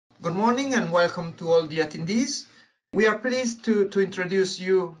Good morning and welcome to all the attendees. We are pleased to introduce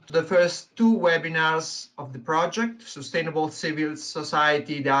you to the first two webinars of the project, Sustainable Civil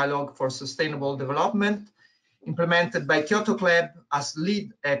Society Dialogue for Sustainable Development, implemented by Kyoto Club as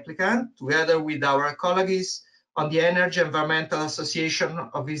lead applicant, together with our colleagues on the Energy Environmental Association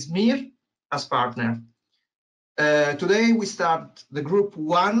of Izmir as partner. Today we start the group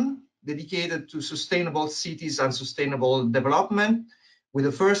 1, dedicated to sustainable cities and sustainable development, with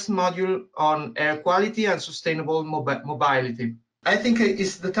the first module on air quality and sustainable mobility. I think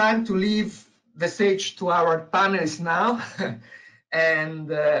it's the time to leave the stage to our panelists now. And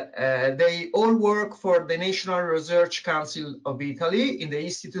they all work for the National Research Council of Italy in the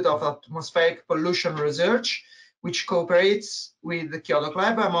Institute of Atmospheric Pollution Research, which cooperates with the Kyoto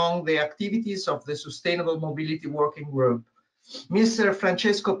Club among the activities of the Sustainable Mobility Working Group. Mr.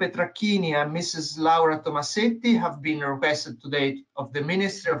 Francesco Petracchini and Mrs. Laura Tomasetti have been requested today of the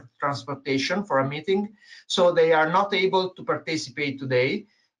Ministry of Transportation for a meeting, so they are not able to participate today.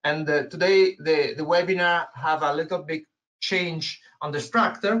 And today the webinar have a little bit change on the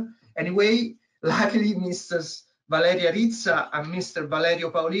structure. Anyway, luckily Mrs. Valeria Rizza and Mr.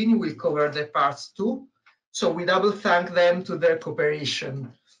 Valerio Paolini will cover the parts too. So we double thank them to their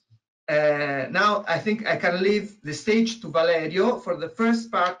cooperation. Now I think I can leave the stage to Valerio for the first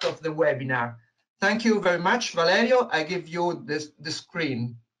part of the webinar. Thank you very much, Valerio. I give you the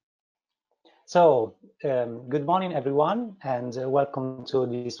screen. So, good morning, everyone, and welcome to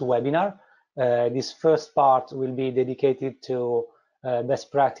this webinar. This first part will be dedicated to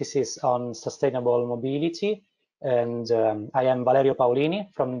best practices on sustainable mobility. And I am Valerio Paolini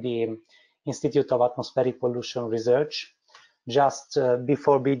from the Institute of Atmospheric Pollution Research. Just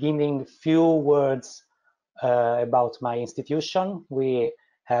before beginning, few words about my institution. We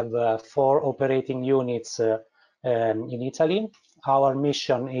have 4 operating units in Italy. Our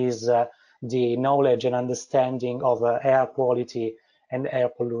mission is the knowledge and understanding of air quality and air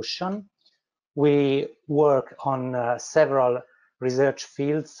pollution. We work on several research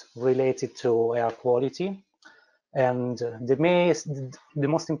fields related to air quality, and the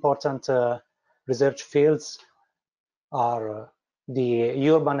most important research fields are the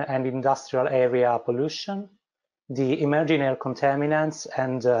urban and industrial area pollution, the emerging air contaminants,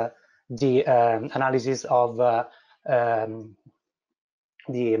 and the analysis of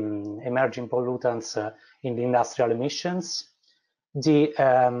the emerging pollutants in the industrial emissions, the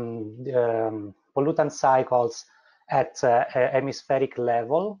pollutant cycles at hemispheric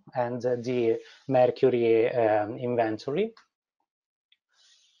level, and the mercury inventory,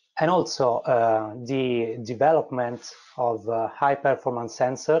 and also the development of high-performance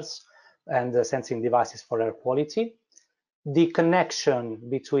sensors and sensing devices for air quality, the connection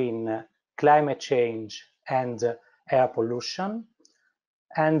between climate change and air pollution,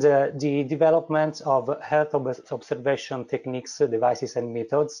 and the development of Earth observation techniques, devices, and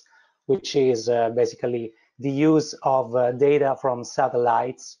methods, which is basically the use of data from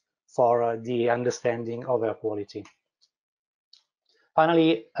satellites for the understanding of air quality.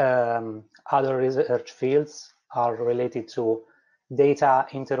 Finally, other research fields are related to data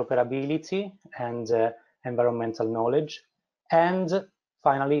interoperability and environmental knowledge, and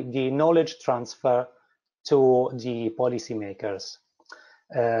finally, the knowledge transfer to the policymakers.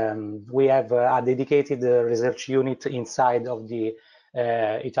 We have a dedicated research unit inside of the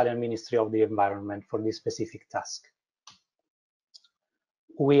Italian Ministry of the Environment for this specific task.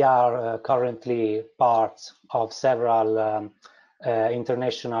 We are currently part of several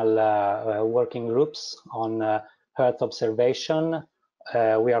international working groups on Earth observation.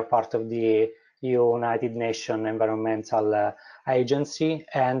 We are part of the United Nations Environmental Agency,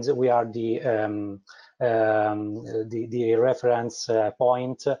 and we are the reference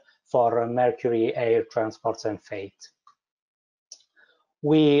point for mercury air transports and fate.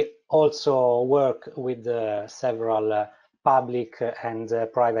 We also work with several public and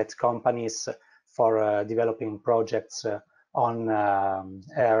private companies for developing projects on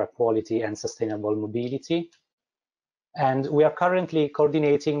air quality and sustainable mobility. And we are currently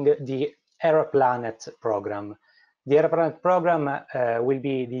coordinating the AirPlanet program. The AirPlanet program will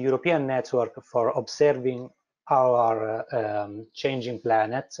be the European network for observing our changing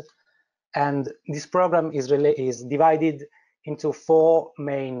planet. And this program is divided into 4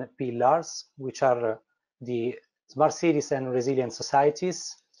 main pillars, which are the smart cities and resilient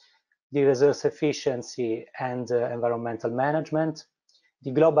societies, the resource efficiency and environmental management,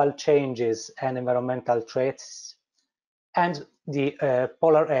 the global changes and environmental threats, and the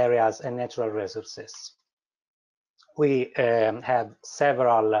polar areas and natural resources. We have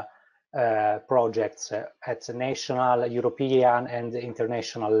several projects at national, European, and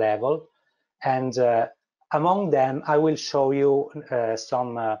international level. And among them, I will show you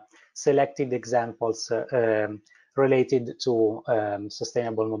some selected examples related to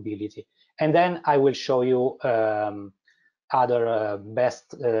sustainable mobility. And then I will show you other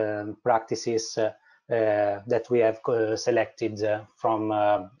best practices that we have selected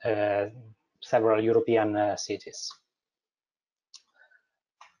from several European cities.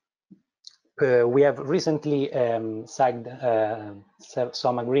 We have recently signed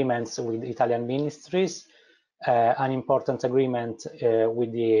some agreements with Italian ministries, an important agreement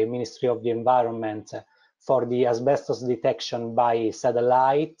with the Ministry of the Environment for the asbestos detection by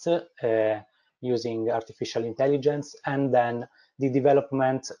satellite using artificial intelligence, and then the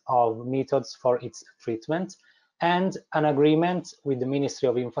development of methods for its treatment, and an agreement with the Ministry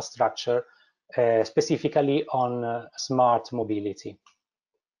of Infrastructure specifically on smart mobility.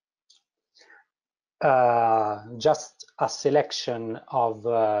 Just a selection of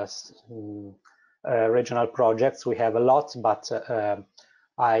regional projects. We have a lot, but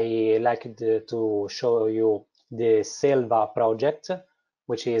I like to show you the Selva project,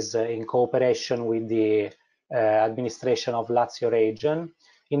 which is in cooperation with the administration of Lazio region.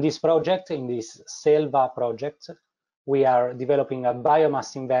 In this project, in this Selva project, we are developing a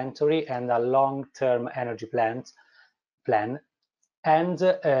biomass inventory and a long-term energy plan. And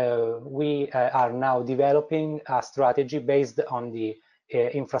we are now developing a strategy based on the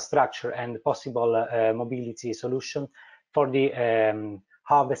infrastructure and possible mobility solution for the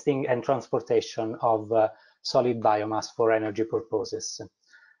harvesting and transportation of solid biomass for energy purposes.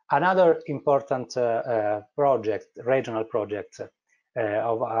 Another important project, regional project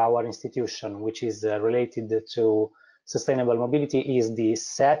of our institution, which is related to sustainable mobility, is the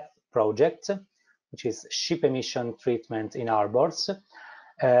SET project, which is ship emission treatment in harbors.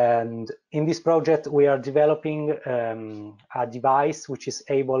 And in this project, we are developing a device which is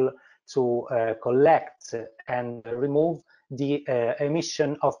able to collect and remove the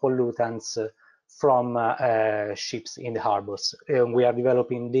emission of pollutants from ships in the harbors. We are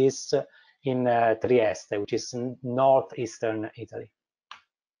developing this in Trieste, which is northeastern Italy.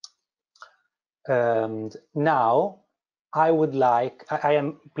 And now I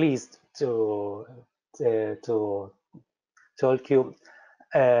am pleased to talk you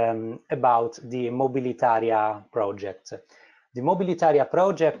about the Mobilitaria project. The Mobilitaria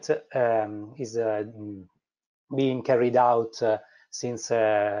project is being carried out since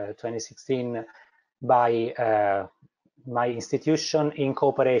 2016 by my institution in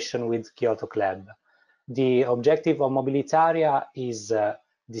cooperation with Kyoto Club. The objective of Mobilitaria is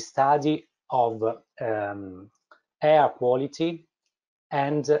the study of air quality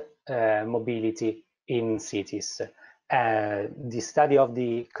and mobility in cities. The study of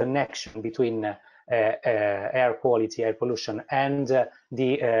the connection between air quality, air pollution, and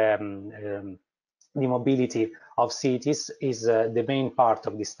the mobility of cities is the main part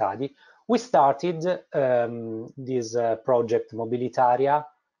of the study. We started this project Mobilitaria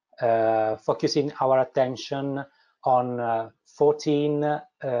focusing our attention on 14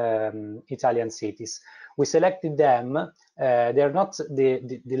 Italian cities. We selected them. They're not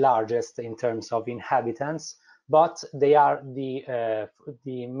the largest in terms of inhabitants, but they are the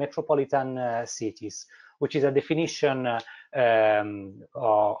metropolitan cities, which is a definition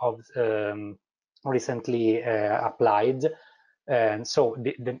of recently applied. And so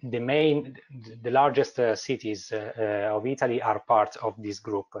the largest cities of Italy are part of this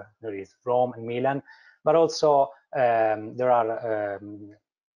group. There is Rome and Milan, but also there are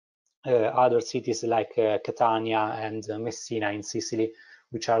other cities like Catania and Messina in Sicily,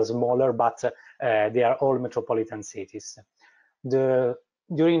 which are smaller, but they are all metropolitan cities.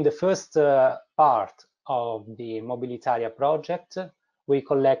 During the first part of the Mobilitaria project, we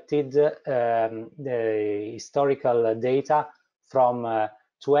collected the historical data from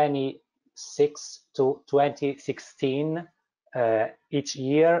 26 to 2016 each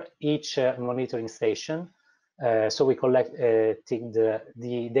year, each monitoring station. So we collected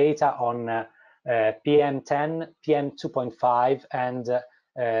the data on PM10, PM2.5, and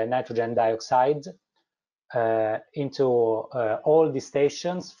nitrogen dioxide into all the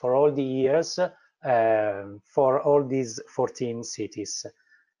stations for all the years for all these 14 cities.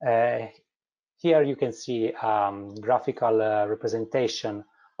 Here you can see graphical representation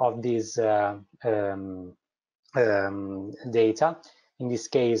of this data. In this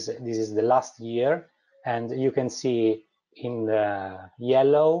case, this is the last year, and you can see in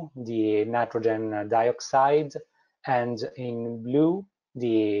yellow the nitrogen dioxide, and in blue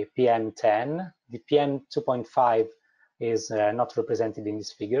the PM10. The PM2.5 is not represented in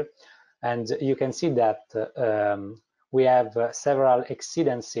this figure. And you can see that we have several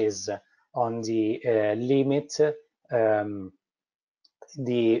exceedances on the limit.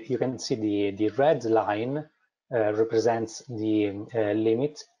 You can see the red line represents the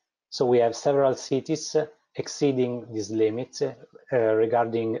limit. So we have several cities exceeding this limit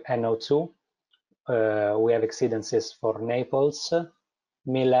regarding NO2. We have exceedances for Naples,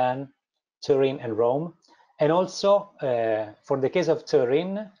 Milan, Turin, and Rome. And also for the case of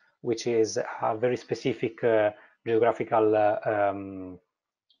Turin, which is a very specific geographical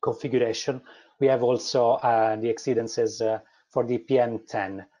configuration, we have also the exceedances for the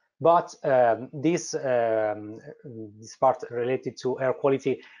PM10. But this part related to air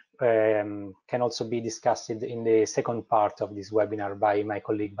quality can also be discussed in the second part of this webinar by my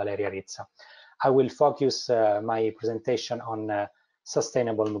colleague Valeria Rizza. I will focus my presentation on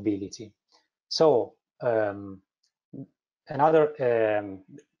sustainable mobility. So another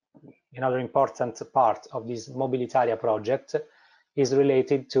important part of this Mobilitaria project is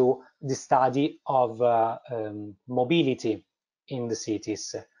related to the study of mobility in the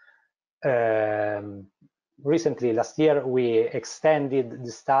cities. Recently, last year, we extended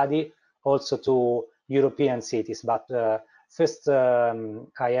the study also to European cities, but first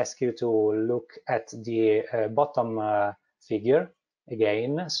I ask you to look at the bottom figure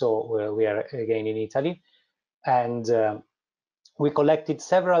again. So we are again in Italy, and we collected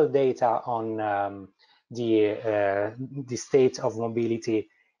several data on the state of mobility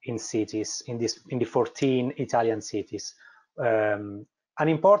in cities, in the 14 Italian cities. An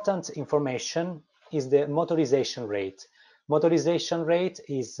important information is the motorization rate. Motorization rate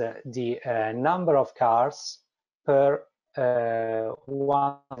is the number of cars per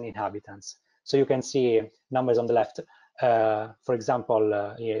 1 inhabitants. So you can see numbers on the left. For example,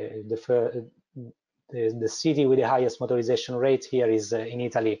 the city with the highest motorization rate here is in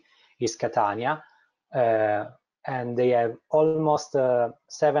Italy is Catania, and they have almost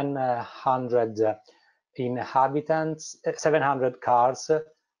 700 inhabitants, 700 cars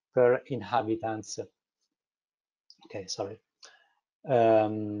per inhabitants. Okay, sorry.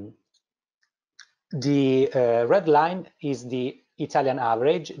 The red line is the Italian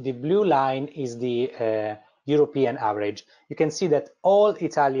average. The blue line is the European average. You can see that all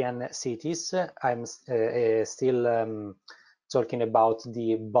Italian cities, I'm still talking about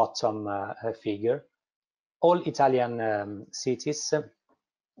the bottom figure, all Italian cities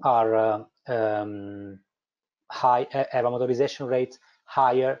are have a motorization rate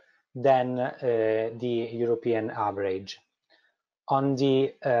higher than the European average. On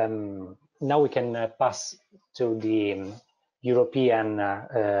the now we can pass to the European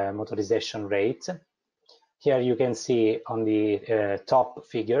motorization rate. Here you can see on the top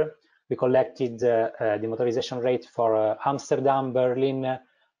figure, we collected the motorization rate for Amsterdam, Berlin,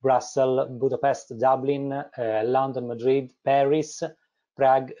 Brussels, Budapest, Dublin, London, Madrid, Paris,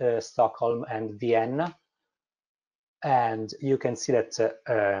 Prague, Stockholm, and Vienna. And you can see that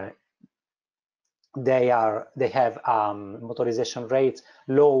they have motorization rate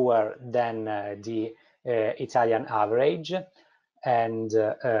lower than the Italian average, and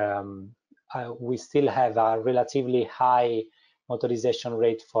we still have a relatively high motorization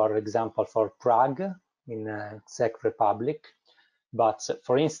rate, for example, for Prague in Czech Republic. But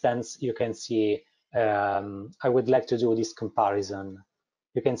for instance, you can see, I would like to do this comparison.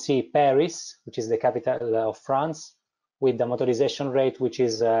 You can see Paris, which is the capital of France, with the motorization rate, which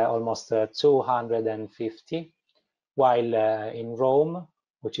is almost 250, while in Rome,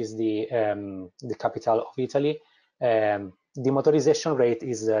 which is the capital of Italy, the motorization rate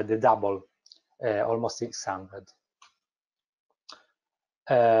is the double, almost 600.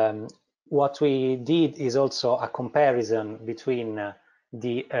 What we did is also a comparison between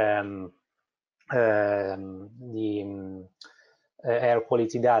the air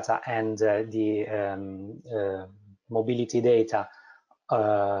quality data and the mobility data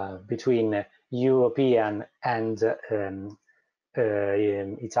between European and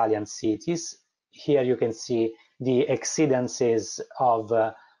Italian cities. Here you can see the exceedances of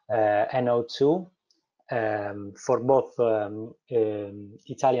NO2 for both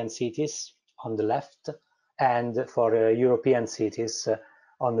Italian cities on the left and for European cities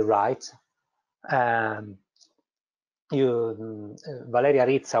on the right. Valeria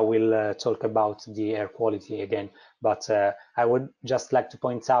Rizza will talk about the air quality again, but I would just like to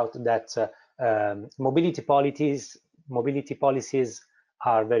point out that mobility policies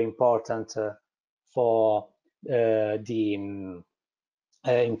are very important for the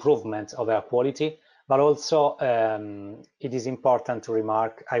improvement of air quality, but also it is important to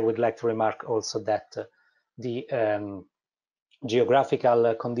remark, I would like to remark also that the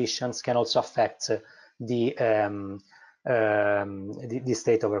geographical conditions can also affect the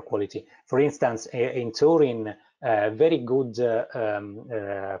state of air quality. For instance, in Turin, very good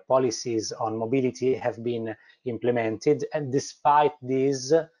policies on mobility have been implemented, and despite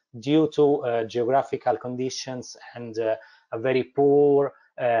this, due to geographical conditions and a very poor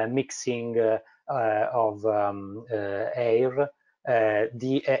mixing of air,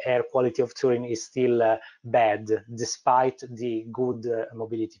 the air quality of Turin is still bad, despite the good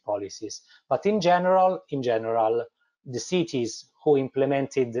mobility policies. But in general, the cities who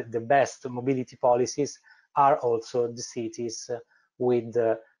implemented the best mobility policies are also the cities with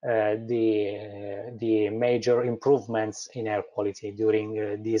the major improvements in air quality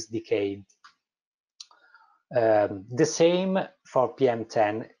during this decade. The same for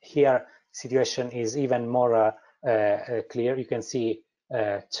PM10. Here, situation is even more clear. You can see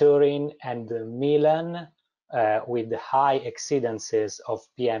Turin and Milan with high exceedances of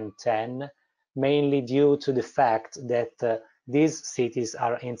PM10, mainly due to the fact that these cities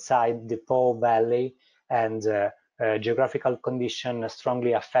are inside the Po Valley, and geographical condition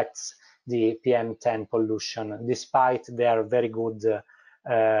strongly affects the PM10 pollution, despite their very good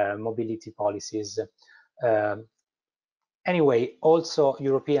mobility policies. Anyway, also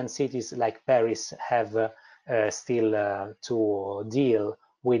European cities like Paris have still to deal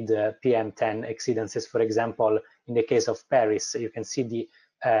with PM10 exceedances. For example, in the case of Paris, you can see the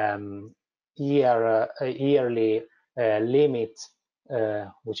yearly limit,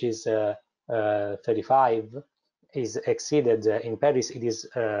 which is 35, is exceeded. In Paris, it is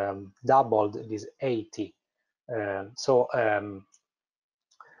doubled, it is 80. So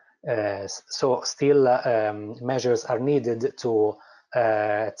still measures are needed to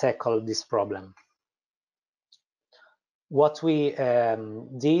tackle this problem. What we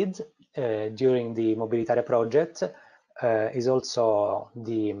did during the Mobilitaria project is also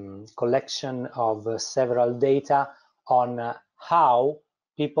the collection of several data on how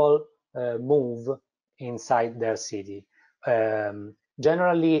people move inside their city.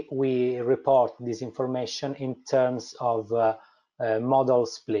 Generally, we report this information in terms of modal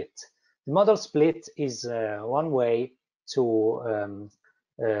split. The modal split is one way to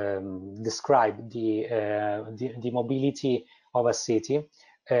describe the mobility of a city.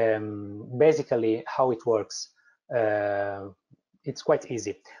 Basically, how it works, it's quite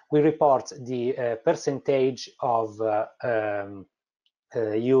easy. We report the percentage of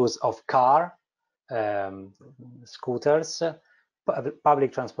use of car, scooters,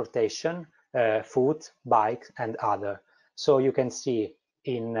 public transportation, foot, bike, and other. So you can see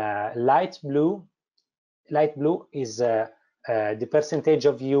in light blue is the percentage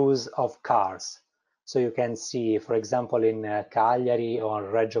of use of cars. So you can see, for example, in Cagliari or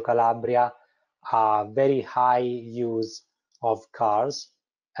Reggio Calabria, a very high use of cars.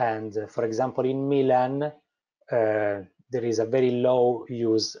 And for example, in Milan, there is a very low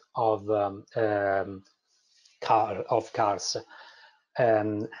use of cars.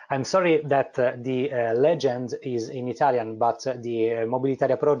 I'm sorry that the legend is in Italian, but the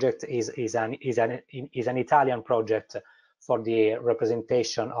Mobilitaria project is an Italian project for the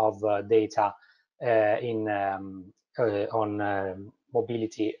representation of data on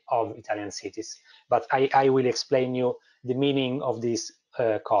mobility of Italian cities. But I will explain you the meaning of these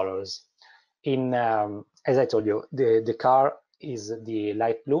colors. As I told you, the car is the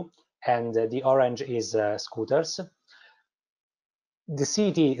light blue, and the orange is scooters. The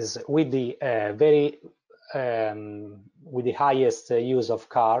cities with the with the highest use of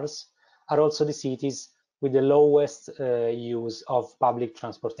cars are also the cities with the lowest use of public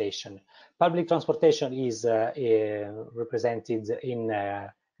transportation. Public transportation is represented in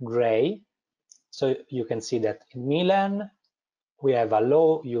gray. So you can see that in Milan, we have a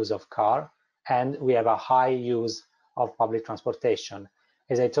low use of car and we have a high use of public transportation.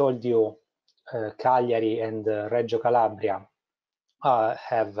 As I told you, Cagliari and Reggio Calabria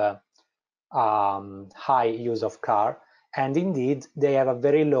have high use of car, and indeed they have a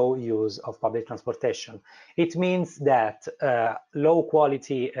very low use of public transportation. It means that low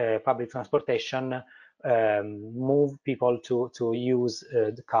quality public transportation move people to use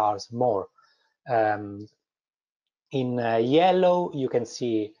the cars more. In yellow, you can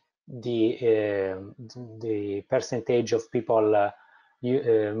see the percentage of people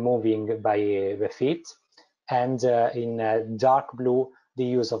moving by the feet, and in dark blue, the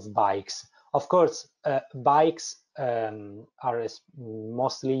use of bikes. Of course, bikes are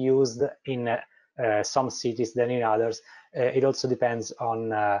mostly used in some cities than in others. It also depends on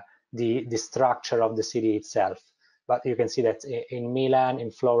the structure of the city itself. But you can see that in Milan,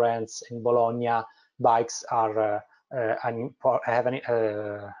 in Florence, in Bologna, bikes are have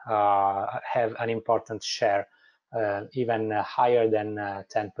an important share, even higher than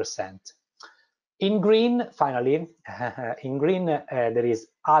 10%. In green, finally, in green, there is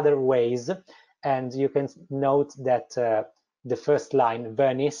other ways, and you can note that the first line,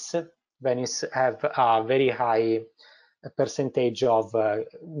 Venice have a very high percentage of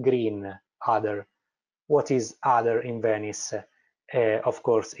green other. What is other in Venice? Of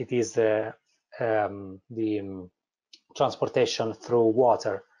course, it is the transportation through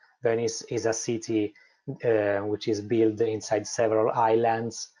water. Venice is a city which is built inside several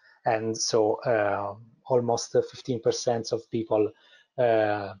islands, and so almost 15% of people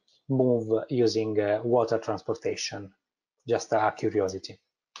move using water transportation. Just a curiosity.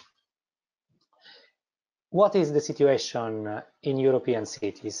 What is the situation in European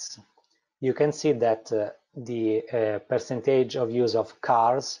cities? You can see that the percentage of use of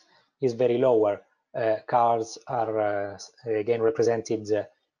cars is very lower. Cars are again represented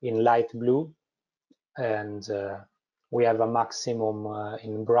in light blue, and we have a maximum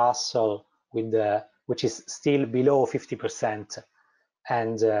in Brussels with which is still below 50%,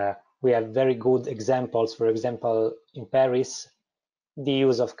 and we have very good examples. For example, in Paris, the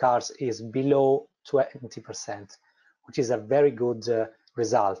use of cars is below 20%, which is a very good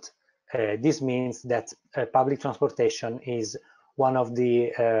result. This means that public transportation is one of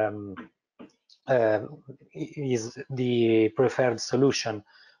the preferred solution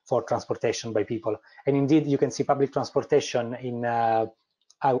for transportation by people. And indeed, you can see public transportation in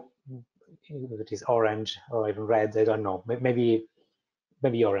it is orange or even red, I don't know, maybe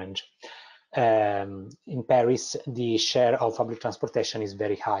orange. In Paris, the share of public transportation is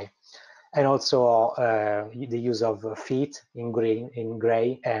very high, and also the use of feet in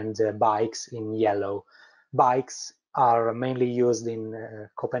gray, and bikes in yellow. Bikes are mainly used in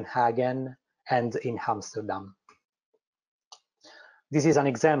Copenhagen and in Amsterdam. This is an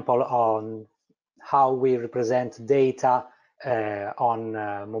example on how we represent data on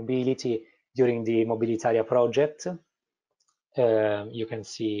mobility during the Mobilitaria project. You can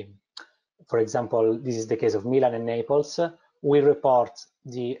see, for example, this is the case of Milan and Naples. We report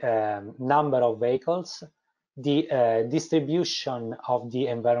the number of vehicles, the distribution of the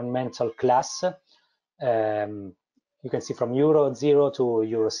environmental class. You can see from Euro 0 to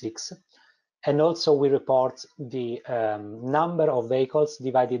Euro 6. And also we report the number of vehicles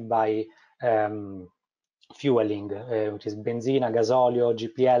divided by fueling, which is benzina, gasolio.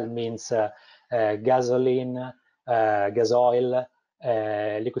 GPL means gasoline, gasoil,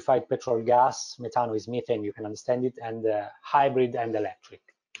 liquefied petrol gas, methanol is methane, you can understand it, and hybrid and electric.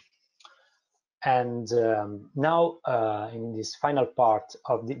 And now in this final part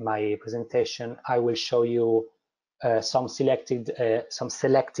of my presentation, I will show you some selected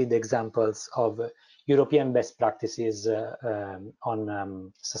examples of European best practices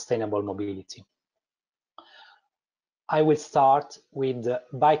on sustainable mobility. I will start with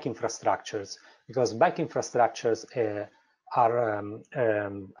bike infrastructures, because bike infrastructures are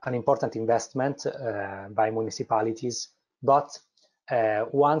an important investment by municipalities, but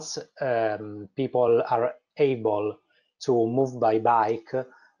once people are able to move by bike,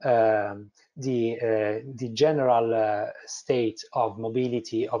 the general state of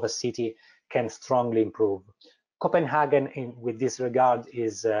mobility of a city can strongly improve. Copenhagen, with this regard,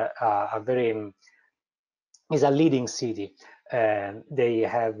 is a leading city. They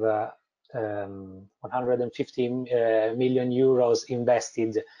have 150 million euros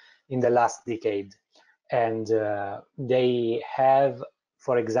invested in the last decade, and they have,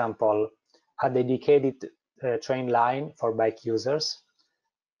 for example, a dedicated train line for bike users,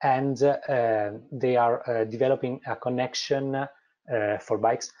 and they are developing a connection for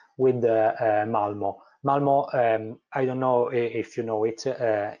bikes with Malmo. Malmo, I don't know if you know it,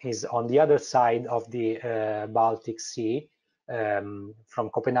 is on the other side of the Baltic Sea. From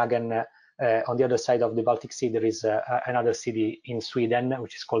Copenhagen, on the other side of the Baltic Sea, there is another city in Sweden,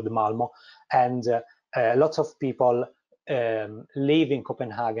 which is called Malmo, and lots of people live in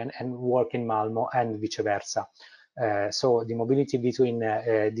Copenhagen and work in Malmo, and vice versa. So the mobility between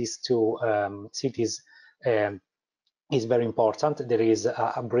these two cities is very important. There is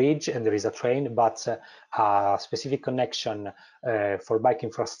a bridge and there is a train, but a specific connection for bike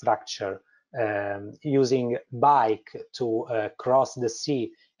infrastructure using bike to cross the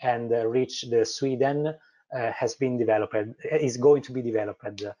sea and reach the Sweden has been developed, is going to be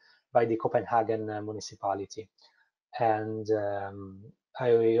developed by the Copenhagen municipality. And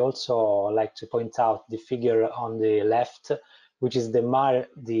I also like to point out the figure on the left, which is the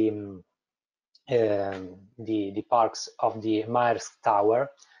parks of the Maersk Tower.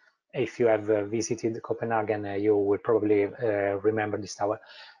 if you have visited Copenhagen, you will probably remember this tower.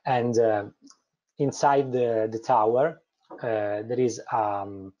 And inside the tower, there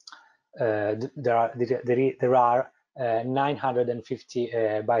are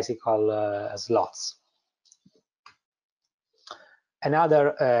 950 bicycle slots.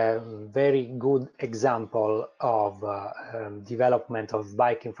 Another very good example of development of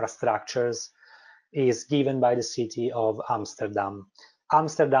bike infrastructures is given by the city of Amsterdam.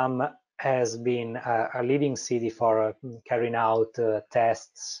 Amsterdam has been a leading city for carrying out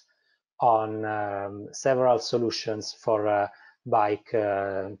tests on several solutions for bike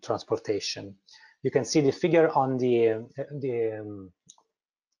transportation. You can see the figure on the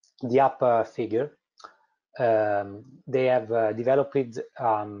upper figure. They have developed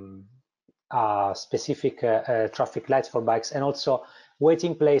specific traffic lights for bikes, and also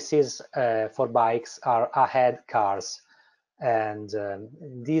waiting places for bikes are ahead cars. And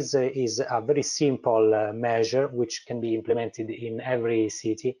this is a very simple measure which can be implemented in every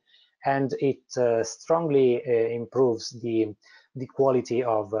city, and it strongly improves the quality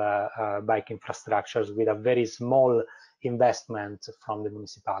of bike infrastructures with a very small investment from the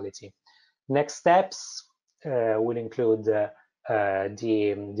municipality. Next steps will include the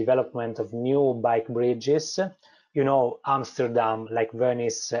development of new bike bridges. You know, Amsterdam, like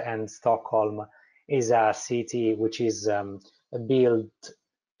Venice and Stockholm, is a city which is built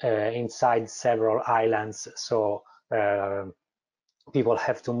inside several islands, so people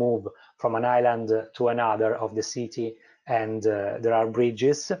have to move from an island to another of the city, and there are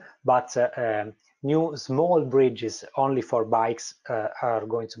bridges, but new small bridges only for bikes are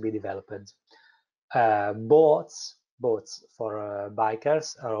going to be developed. Boats for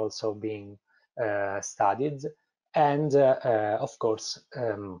bikers are also being studied, and of course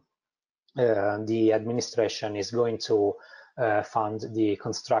the administration is going to fund the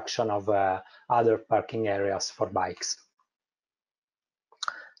construction of other parking areas for bikes.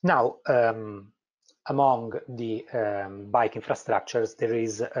 Now, among the bike infrastructures, there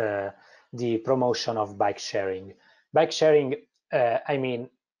is the promotion of bike sharing. Bike sharing, I mean,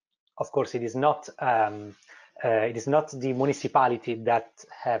 of course, it is not the municipality that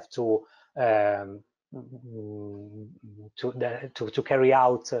have to carry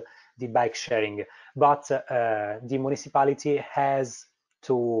out the bike sharing, but the municipality has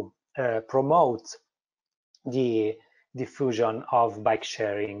to promote the diffusion of bike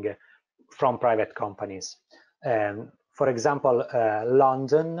sharing from private companies. For example,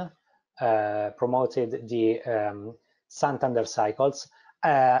 London promoted the Santander cycles.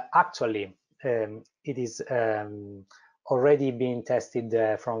 Actually, it is already being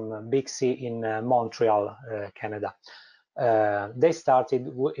tested from Big C in Montreal, Canada. They started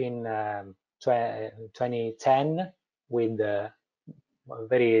in 2010 with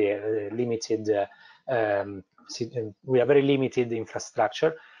very limited with a very limited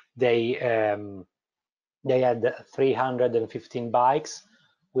infrastructure. They had 315 bikes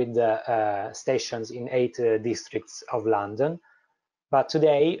with stations in 8 districts of London. But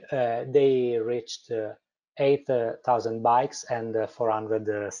today they reached 8,000 bikes and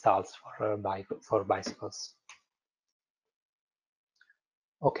 400 stalls for bicycles.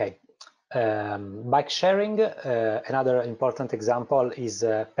 Okay, bike sharing. Another important example is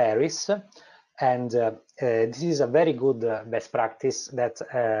Paris, and this is a very good best practice that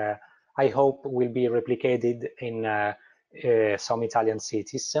I hope will be replicated in some Italian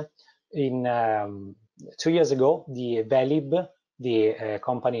cities. In 2 years ago, the Velib, the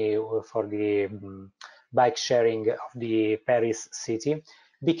company for the bike sharing of the Paris city,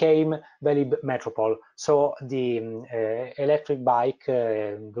 became Velib Metropole. So the electric bike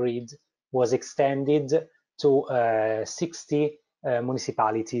grid was extended to 60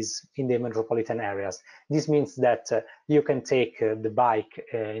 municipalities in the metropolitan areas. This means that you can take the bike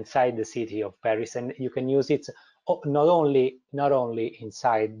inside the city of Paris, and you can use it not only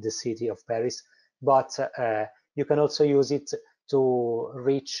inside the city of Paris, but you can also use it to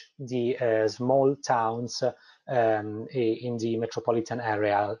reach the small towns in the metropolitan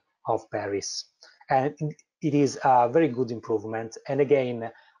area of Paris. And it is a very good improvement, and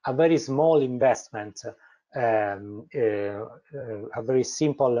again, a very small investment, a very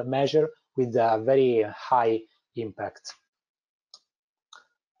simple measure with a very high impact.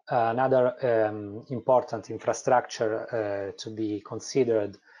 Another important infrastructure to be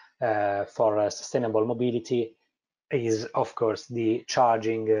considered for sustainable mobility is, of course, the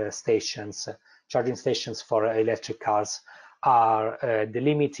charging stations. Charging stations for electric cars are the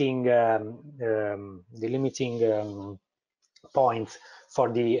limiting points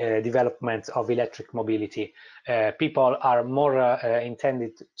for the development of electric mobility. People are more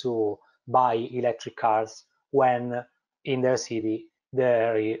intended to buy electric cars when in their city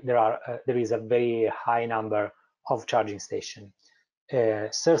there is a very high number of charging stations.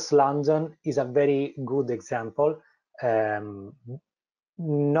 South London is a very good example,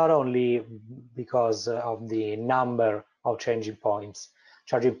 not only because of the number of charging points.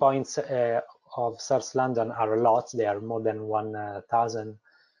 Charging points of South London are a lot. They are more than 1,000,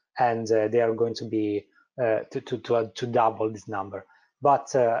 and they are going to be to double this number.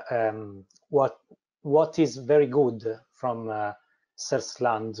 But what is very good from South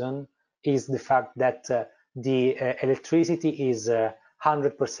London is the fact that the electricity is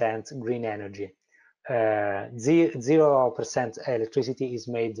 100% green energy. 0% electricity is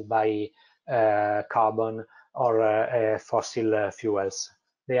made by carbon or fossil fuels.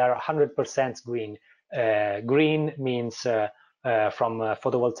 They are 100% green. Green means from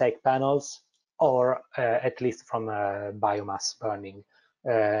photovoltaic panels, or at least from biomass burning,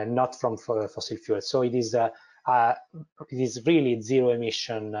 not from fossil fuels. So it is really zero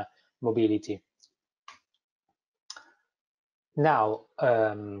emission mobility. Now,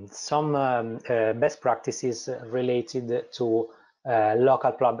 some best practices related to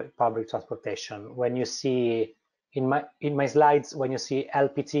local public transportation. When you see in my slides, when you see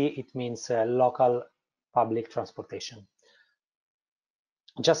LPT, it means local public transportation.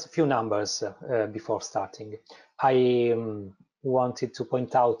 Just a few numbers before starting. I wanted to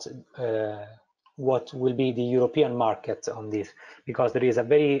point out what will be the European market on this, because there is a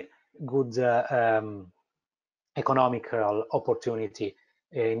very good economical opportunity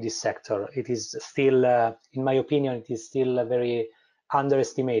in this sector. It is still, in my opinion, it is still very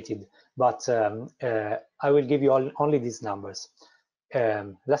underestimated, but I will give you only these numbers.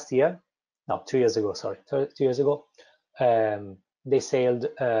 Last year, no, 2 years ago, sorry, 2 years ago, they sailed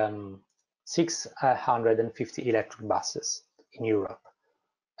 650 electric buses in Europe.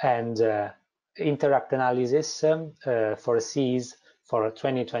 And Interact analysis foresees for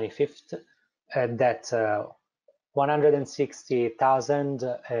 2025 that 160,000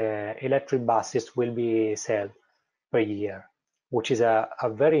 electric buses will be sold per year, which is a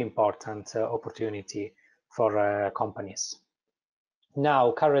very important opportunity for companies.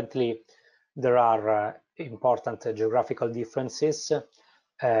 Now, currently, there are important geographical differences.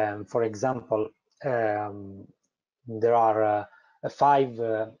 For example, there are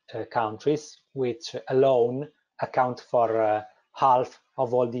 5 countries which alone account for half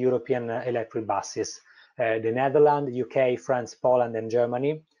of all the European electric buses. The Netherlands, UK, France, Poland, and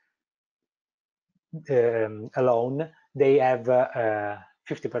Germany alone, they have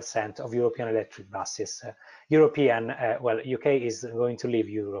 50% of European electric buses. Well, UK is going to leave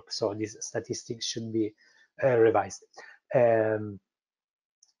Europe, so these statistics should be revised.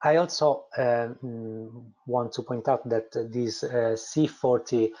 I also want to point out that this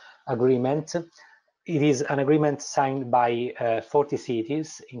C40 agreement, it is an agreement signed by 40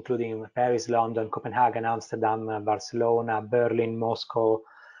 cities, including Paris, London, Copenhagen, Amsterdam, Barcelona, Berlin, Moscow,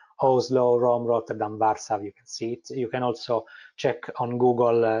 Oslo, Rome, Rotterdam, Warsaw. You can see it. You can also check on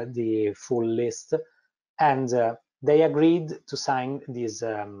Google the full list. And they agreed to sign this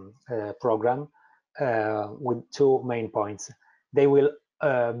program with 2 main points. They will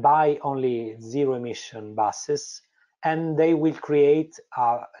buy only zero-emission buses, and they will create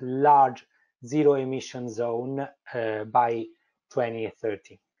a large zero-emission zone by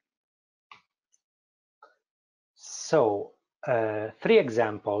 2030. So, 3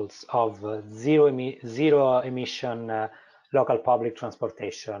 examples of zero-emission local public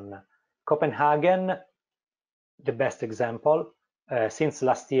transportation. Copenhagen, the best example. Since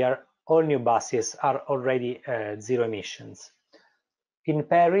last year, all new buses are already zero emissions. In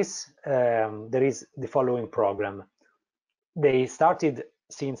Paris, there is the following program. They started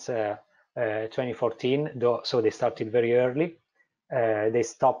since 2014, so they started very early. They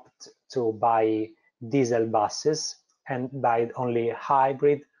stopped to buy diesel buses and buy only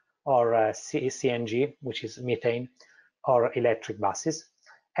hybrid or CNG, which is methane, or electric buses.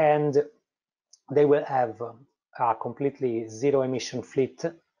 And they will have a completely zero emission fleet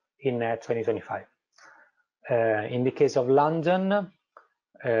in 2025. In the case of London,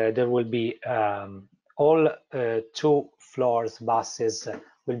 there will be all 2 floors buses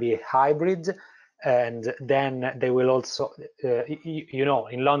will be hybrid, and then they will also, you know,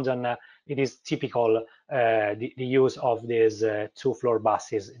 in London it is typical the use of these 2-floor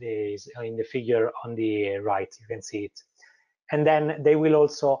buses. It is in the figure on the right, you can see it. And then they will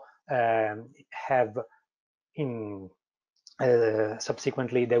also have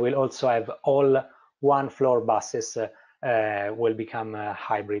subsequently they will also have all 1-floor buses will become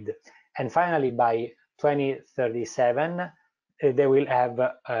hybrid. And finally, by 2037, they will have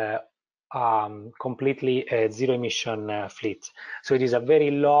completely zero emission fleet. So it is a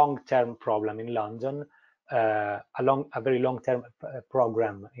very long-term problem in London, a very long-term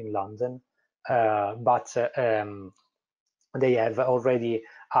program in London, but they have already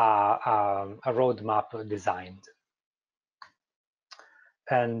a roadmap designed.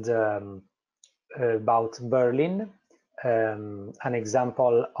 And about Berlin, an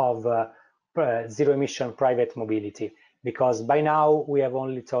example of zero emission private mobility, because by now we have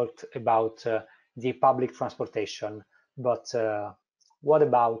only talked about the public transportation, but what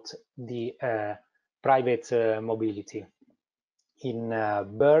about the private mobility? In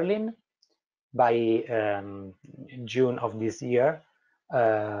Berlin, by June of this year,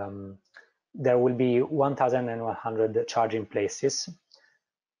 there will be 1,100 charging places.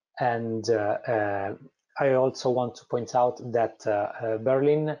 And I also want to point out that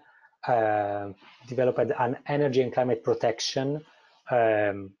Berlin developed an energy and climate protection,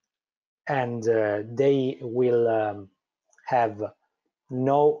 and they will have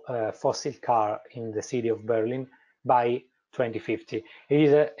no fossil car in the city of Berlin by 2050. It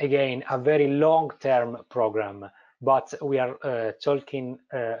is again a very long-term program, but we are talking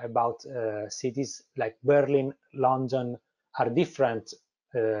about cities like Berlin, London are different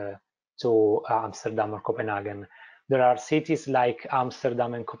to Amsterdam or Copenhagen. There are cities like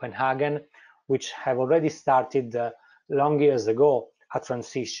Amsterdam and Copenhagen which have already started long years ago a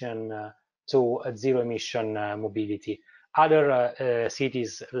transition to a zero emission mobility. Other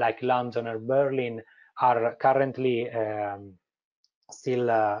cities like London or Berlin are currently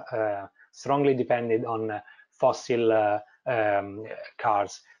still strongly dependent on fossil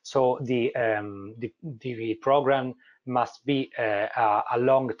cars. So the program must be a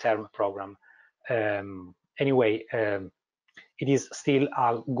long-term program. Anyway, it is still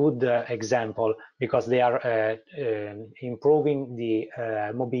a good example because they are improving the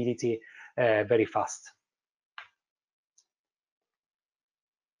mobility very fast.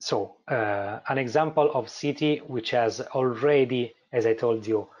 So an example of city which has already, as I told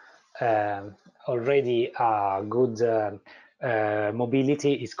you, already a good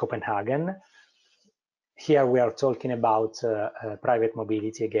mobility is Copenhagen. Here we are talking about private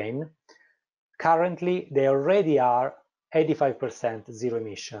mobility again. Currently, they already are 85% zero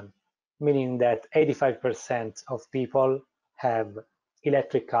emission, meaning that 85% of people have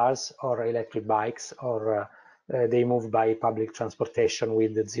electric cars or electric bikes, or they move by public transportation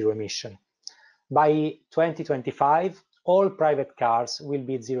with zero emission. By 2025, all private cars will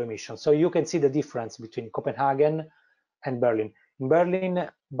be zero emission. So you can see the difference between Copenhagen and Berlin. In Berlin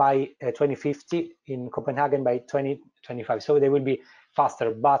by 2050, in Copenhagen by 2025. So they will be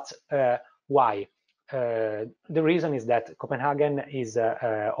faster, but why? The reason is that Copenhagen is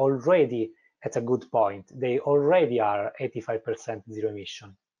already at a good point. They already are 85% zero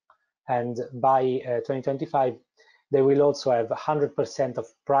emission. And by 2025, they will also have 100% of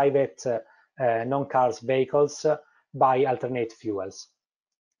private non-cars vehicles by alternate fuels.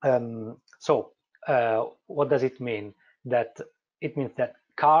 So what does it mean? That it means that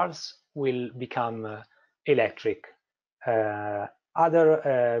cars will become electric.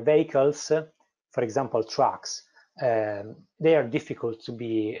 Other vehicles, for example, trucks, they are difficult to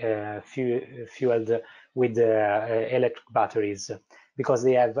be fueled with electric batteries because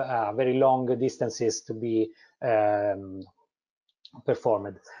they have very long distances to be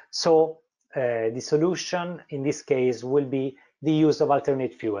performed. So the solution in this case will be the use of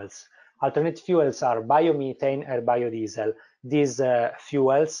alternate fuels. Alternate fuels are biomethane and biodiesel. These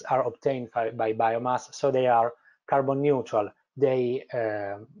fuels are obtained by biomass, so they are carbon neutral. They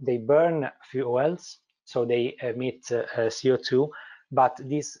burn fuels, so they emit CO2, but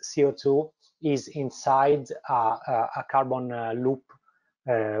this CO2 is inside a carbon loop,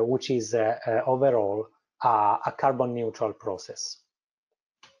 which is overall a carbon neutral process.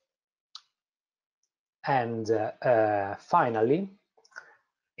 And finally,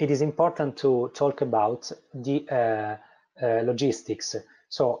 it is important to talk about the logistics.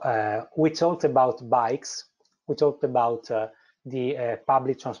 So we talked about bikes, we talked about the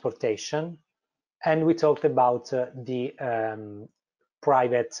public transportation, and we talked about the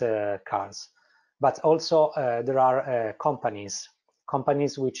private cars. But also there are companies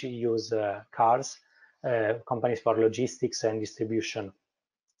which use cars, companies for logistics and distribution.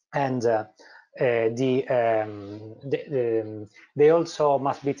 And they also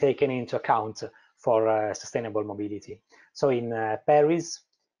must be taken into account for sustainable mobility. So in Paris,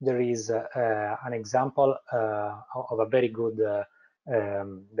 there is an example of a very good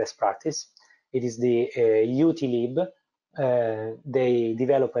best practice. It is the Utilib they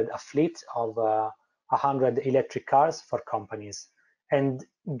developed a fleet of 100 electric cars for companies, and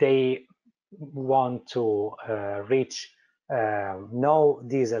they want to reach no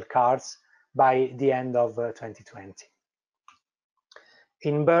diesel cars by the end of 2020.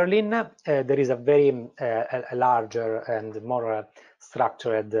 In Berlin, there is a very larger and more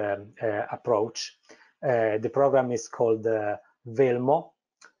structured approach. The program is called VELMO,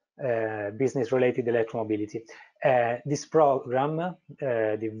 Business-Related Electromobility. This program,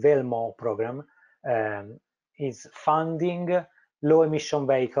 the VELMO program, is funding low-emission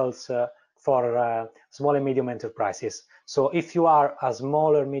vehicles for small and medium enterprises. So if you are a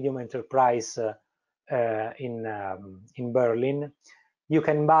small or medium enterprise in Berlin, you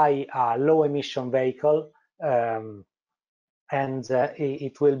can buy a low-emission vehicle, and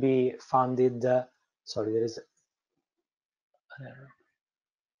it will be funded. Sorry, there is an error.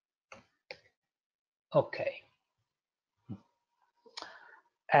 Okay.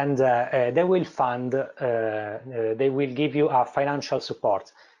 And they will fund, they will give you a financial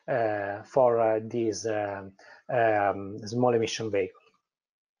support for these small emission vehicle.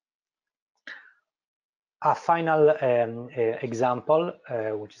 A final example,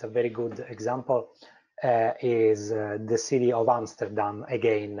 which is a very good example, is the city of Amsterdam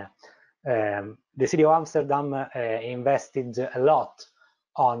again. The city of Amsterdam invested a lot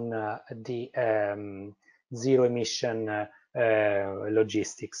on the zero emission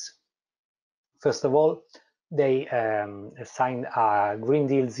logistics. First of all, they signed a Green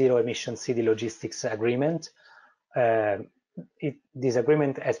Deal Zero Emission City Logistics Agreement. This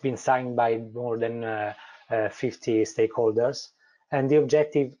agreement has been signed by more than 50 stakeholders, and the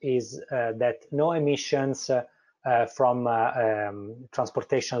objective is that no emissions from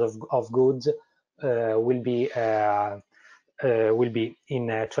transportation of goods will be in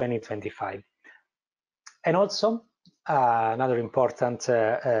 2025. And also another important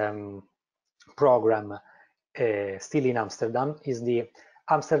program still in Amsterdam is the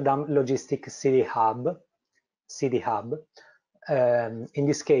Amsterdam Logistics City Hub. In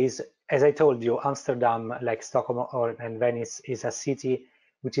this case, as I told you, Amsterdam, like Stockholm and Venice, is a city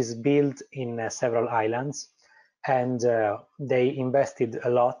which is built in several islands, and they invested a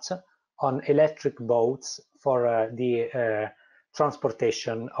lot on electric boats for the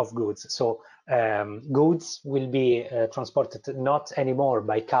transportation of goods. So goods will be transported not anymore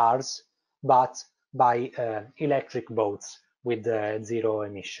by cars, but by electric boats with zero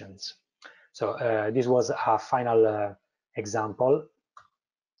emissions. So this was a final example.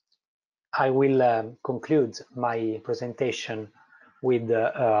 I will conclude my presentation with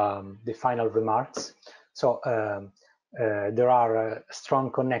the final remarks. So there are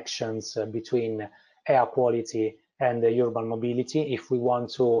strong connections between air quality and urban mobility. If we want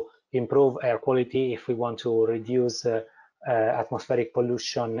to improve air quality, if we want to reduce atmospheric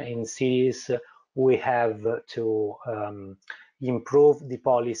pollution in cities, we have to improve the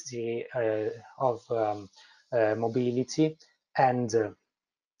policy of mobility, and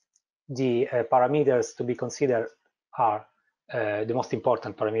the parameters to be considered are the most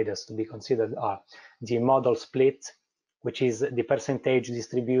important parameters to be considered are the modal split, which is the percentage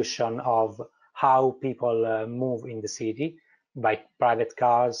distribution of how people move in the city, by private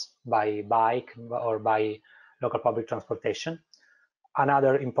cars, by bike, or by local public transportation.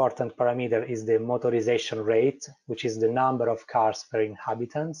 Another important parameter is the motorization rate, which is the number of cars per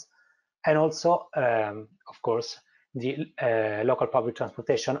inhabitants, and also, of course, the local public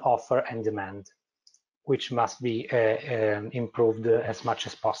transportation offer and demand, which must be improved as much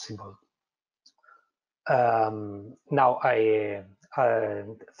as possible. Now,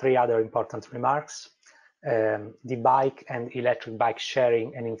 three other important remarks. The bike and electric bike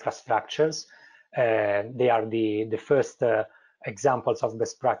sharing and infrastructures. They are the first examples of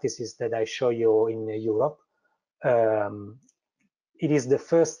best practices that I show you in Europe. It is the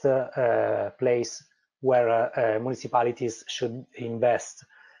first place where municipalities should invest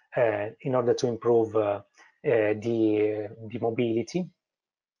in order to improve the mobility.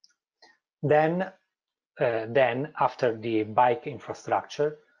 Then after the bike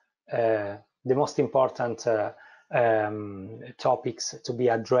infrastructure, the most important topics to be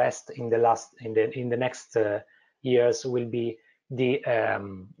addressed in the next years will be the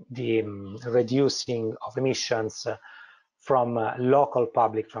reducing of emissions from local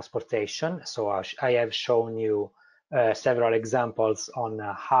public transportation. So I have shown you several examples on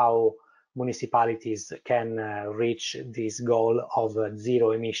how municipalities can reach this goal of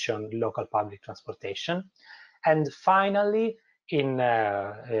zero emission local public transportation. And finally, in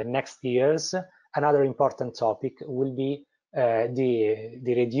next years, another important topic will be the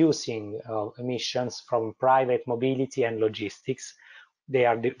reducing of emissions from private mobility and logistics. They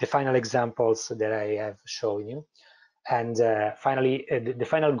are the final examples that I have shown you. And finally, the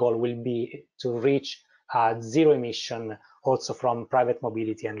final goal will be to reach zero emission also from private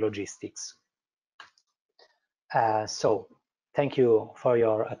mobility and logistics. So thank you for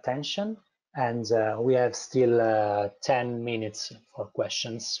your attention, and we have still 10 minutes for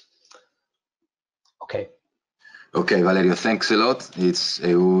questions. Okay. Okay, Valerio, thanks a lot. It's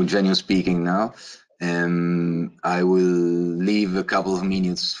Eugenio speaking now. I will leave a couple of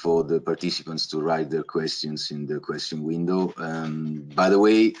minutes for the participants to write their questions in the question window. By the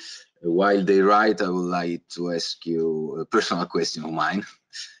way, while they write, I would like to ask you a personal question of mine,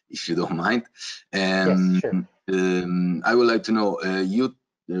 if you don't mind. Yes, sure. I would like to know,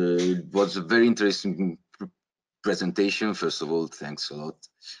 it was a very interesting presentation. First of all, thanks a lot.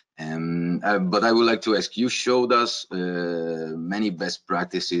 But I would like to ask, you showed us many best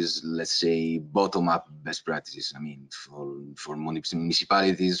practices, let's say bottom-up best practices, I mean, for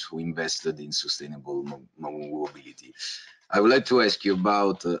municipalities who invested in sustainable mobility. I would like to ask you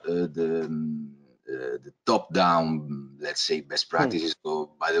about the top-down, let's say, best practices.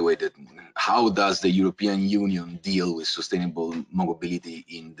 So, by the way, how does the European Union deal with sustainable mobility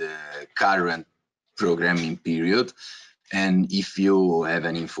in the current programming period? And if you have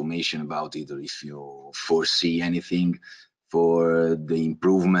any information about it, or if you foresee anything for the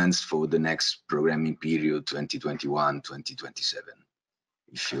improvements for the next programming period, 2021-2027,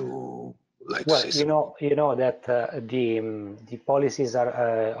 if you like to say something. You know that the policies are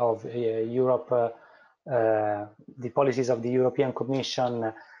of Europe, the policies of the European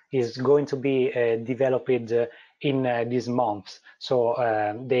Commission is going to be developed in this month. So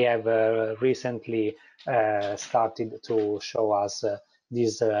they have recently started to show us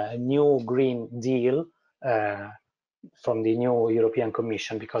this new Green Deal from the new European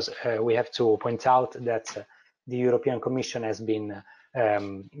Commission, because we have to point out that the European Commission has been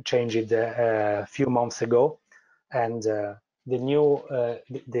changed a few months ago, and the new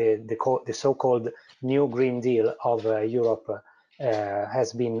the so-called new Green Deal of Europe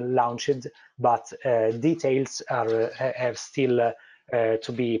has been launched, but details have still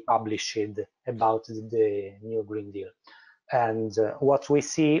to be published about the new Green Deal. And what we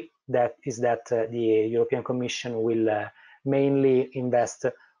see is that the European Commission will mainly invest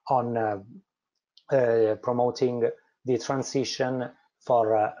on promoting the transition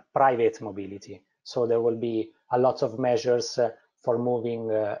for private mobility. So there will be a lot of measures for moving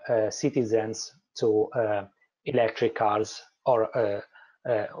citizens to electric cars, or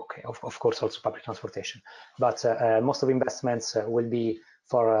okay, of course also public transportation. But most of investments will be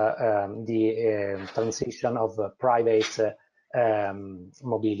for the transition of private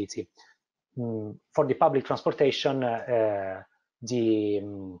mobility. For the public transportation, the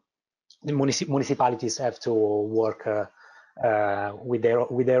municipalities have to work with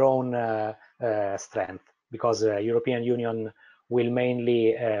their own strength, because the European Union will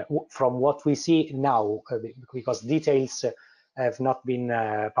mainly, from what we see now, because details have not been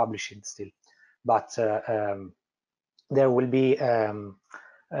published still, but there will be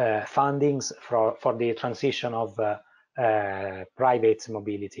fundings for the transition of private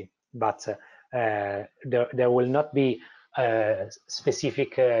mobility, but there will not be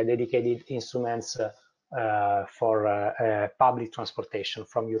specific dedicated instruments for public transportation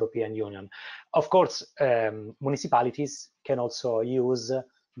from European Union. Of course, municipalities can also use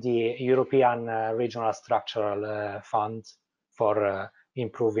the European Regional Structural Fund for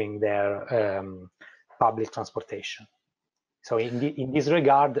improving their public transportation. So in this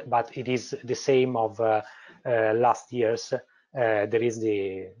regard, but it is the same of last years, there is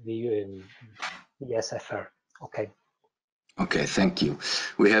the SFR. Okay. Okay, thank you.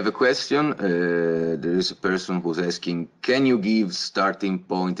 We have a question. There is a person who's asking, can you give starting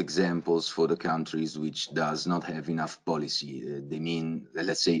point examples for the countries which does not have enough policy? They mean,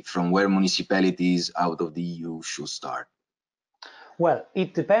 let's say, from where municipalities out of the EU should start. Well,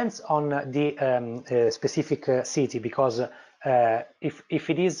 it depends on the specific city, because if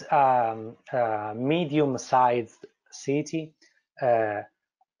it is a medium-sized city,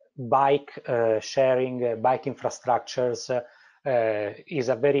 bike sharing, bike infrastructures is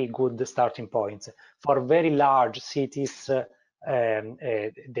a very good starting point. For very large cities,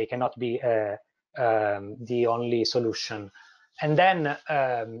 they cannot be the only solution. And then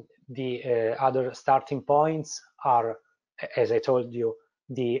the other starting points are, as I told you,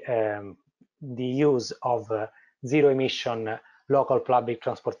 the use of zero emission local public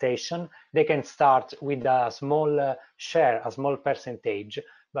transportation. They can start with a small share, a small percentage,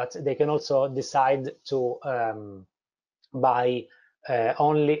 but they can also decide to by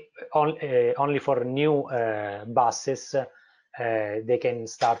only for new buses. They can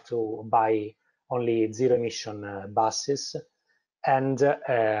start to buy only zero emission buses. And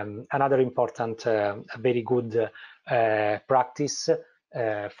another important, very good practice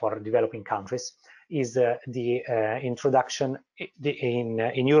for developing countries is the introduction.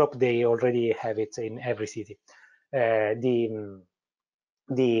 In Europe, they already have it in every city. The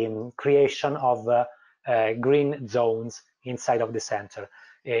creation of green zones inside of the center.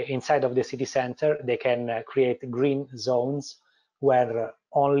 Inside of the city center, they can create green zones where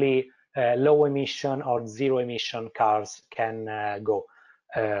only low emission or zero emission cars can go.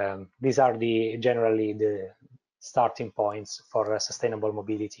 These are generally the starting points for sustainable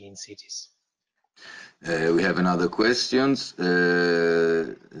mobility in cities. We have another question.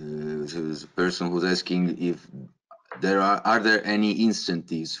 The person who's asking if are there any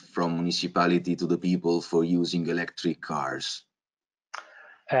incentives from municipality to the people for using electric cars?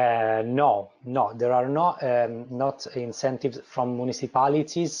 No, there are not incentives from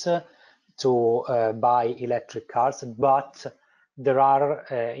municipalities to buy electric cars, but there are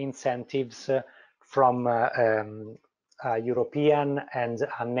incentives from a European and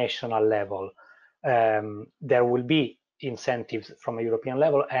a national level. There will be incentives from a European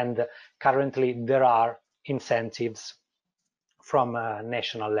level, and currently there are incentives from a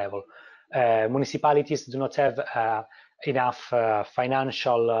national level. Municipalities do not have enough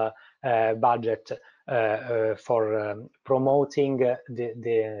financial budget for promoting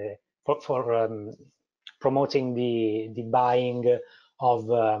promoting the buying of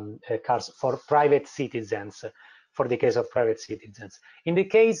cars for private citizens, for the case of private citizens. In the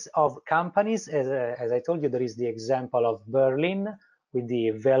case of companies, as I told you, there is the example of Berlin with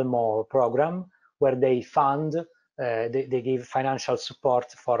the Velmo program, where they fund, they give financial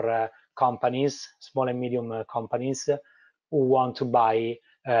support for companies, small and medium companies, who want to buy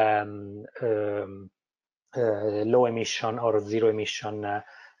low emission or zero emission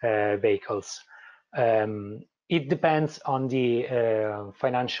vehicles. It depends on the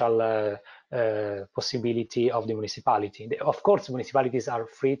financial possibility of the municipality. Of course, municipalities are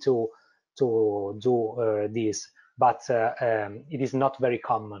free to do this, but it is not very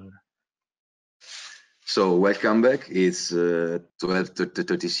common. So welcome back. It's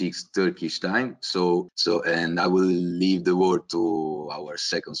 12:36 Turkish time. And I will leave the word to our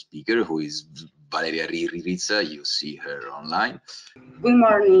second speaker, who is Valeria Rizza. You see her online. Good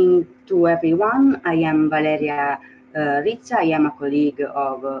morning to everyone. I am Valeria Rizza. I am a colleague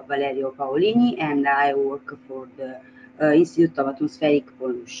of Valerio Paolini, and I work for the Institute of Atmospheric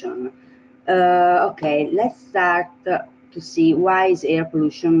Pollution. Okay, let's start to see why is air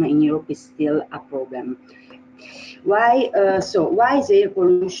pollution in Europe is still a problem. Why is air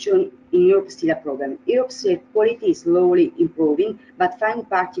pollution in Europe still a problem? Europe's air quality is slowly improving, but fine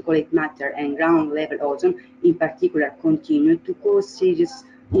particulate matter and ground level ozone in particular continue to cause serious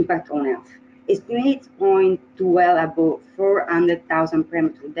impact on health. Estimates point to well above 400,000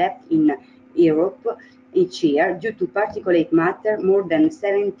 premature deaths in Europe each year due to particulate matter, more than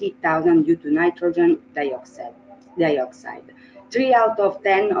 70,000 due to nitrogen dioxide. 3 out of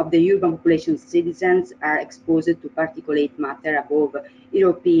 10 of the urban population citizens are exposed to particulate matter above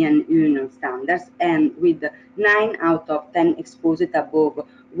European Union standards, and with 9 out of 10 exposed above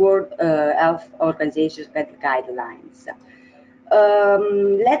World Health Organization guidelines.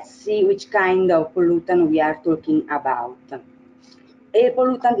 Let's see which kind of pollutant we are talking about. Air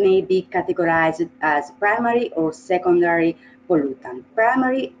pollutant may be categorized as primary or secondary pollutant.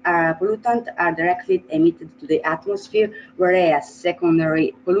 Primary pollutants are directly emitted to the atmosphere, whereas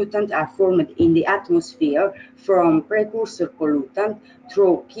secondary pollutants are formed in the atmosphere from precursor pollutant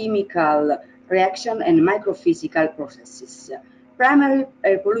through chemical reaction and microphysical processes. Primary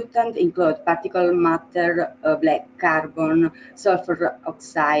air pollutants include particulate matter, black carbon, sulfur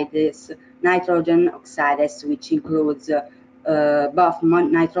oxides, nitrogen oxides, which includes both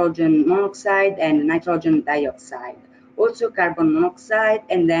nitrogen monoxide and nitrogen dioxide, also carbon monoxide,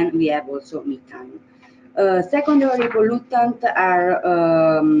 and then we have also methane. Secondary pollutants are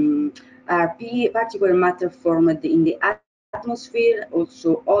particulate matter formed in the atmosphere,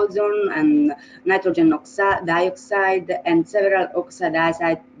 also ozone and nitrogen dioxide, and several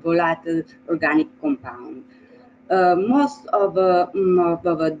oxidized volatile organic compounds. Most of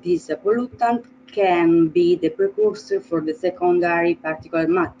these pollutants can be the precursor for the secondary particulate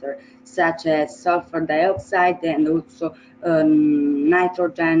matter, such as sulfur dioxide and also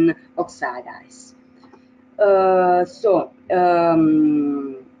nitrogen oxides.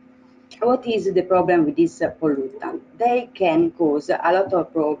 What is the problem with this pollutant? They can cause a lot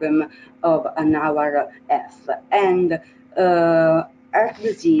of problem of our health, and heart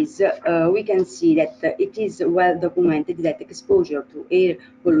disease, we can see that it is well documented that exposure to air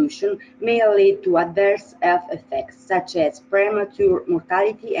pollution may lead to adverse health effects such as premature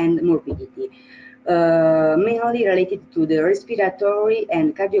mortality and morbidity, mainly related to the respiratory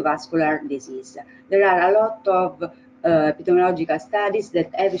and cardiovascular disease. There are a lot of epidemiological studies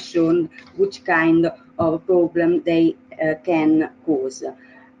that have shown which kind of problem they can cause.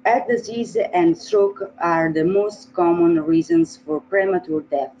 Heart disease and stroke are the most common reasons for premature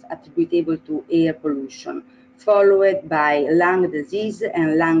death attributable to air pollution, followed by lung disease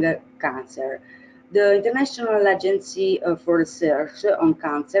and lung cancer. The International Agency for Research on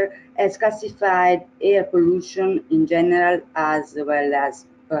Cancer has classified air pollution in general as well as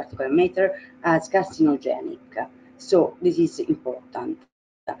particulate matter as carcinogenic. So this is important.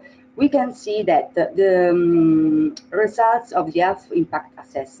 We can see that the results of the health impact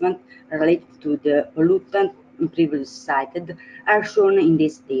assessment related to the pollutant previously cited are shown in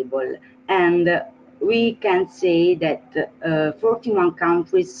this table, and we can say that 41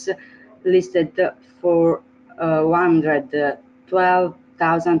 countries listed for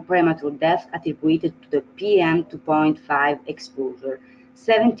 112,000 premature deaths attributed to the PM 2.5 exposure.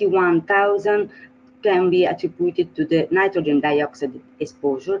 71,000 can be attributed to the nitrogen dioxide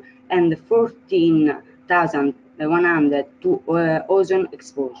exposure and 14,100 to ozone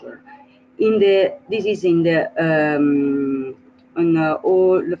exposure. This is in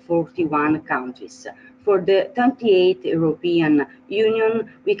all 41 countries. For the 28 European Union,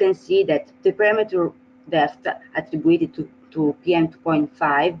 we can see that the premature death attributed to PM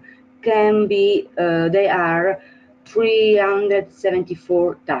 2.5 can be, they are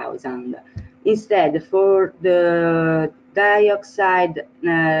 374,000. Instead, for the dioxide,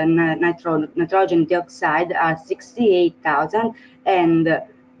 nitrogen dioxide are 68,000, and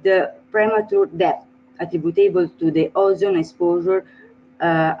the premature death attributable to the ozone exposure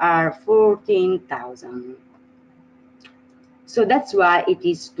are 14,000. So that's why it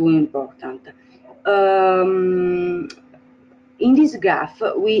is too important. In this graph,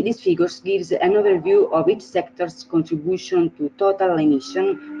 these figures gives an overview of each sector's contribution to total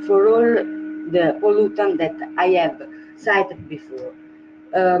emission for all the pollutant that I have cited before.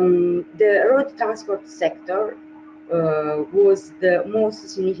 The road transport sector was the most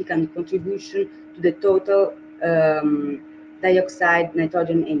significant contribution to the total dioxide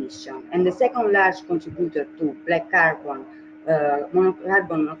nitrogen emission, and the second large contributor to black carbon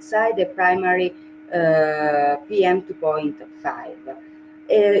monoxide, the primary PM 2.5.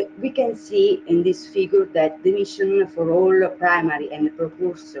 We can see in this figure that the emission for all primary and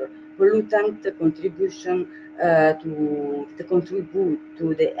precursor pollutant contribution to contribute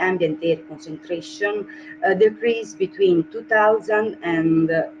to the ambient air concentration decreased between 2000 and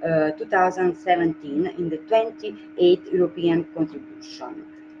 2017 in the 28 European contribution.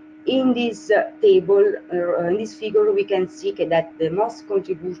 In this table, in this figure, we can see that the most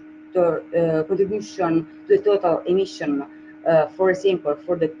contribution to the total emission, for example,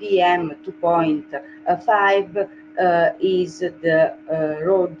 for the PM 2.5 is the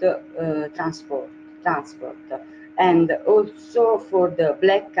road transport, and also for the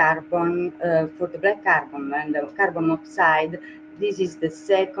black carbon, and the carbon monoxide. This is the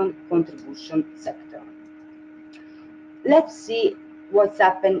second contribution sector. Let's see what's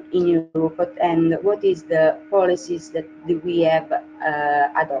happened in Europe and what is the policies that we have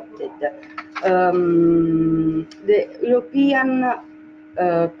adopted. The European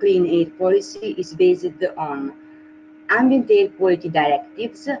clean air policy is based on ambient air quality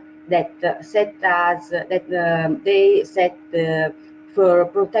directives that they set for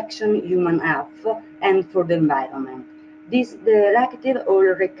protection human health and for the environment. This directive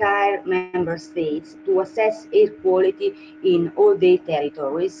will require member states to assess air quality in all their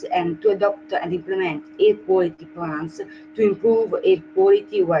territories and to adopt and implement air quality plans to improve air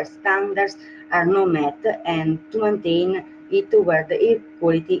quality where standards are not met and to maintain it where the air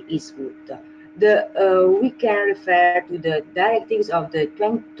quality is good. We can refer to the directives of the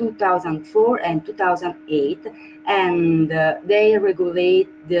 2004 and 2008, and they regulate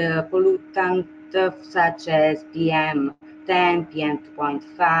the pollutants such as PM10,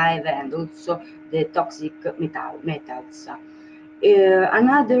 PM2.5, and also the toxic metals.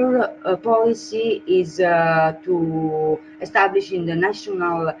 Another policy is to establish in the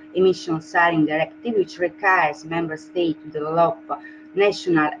National Emission Sharing Directive, which requires member states to develop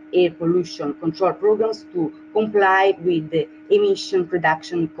national air pollution control programs to comply with the emission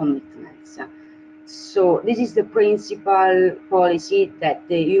reduction commitments. So this is the principal policy that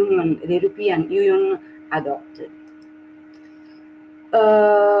the European Union adopted.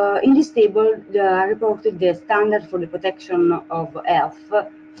 In this table, I reported the standard for the protection of health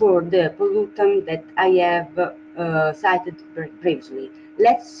for the pollutant that I have cited previously.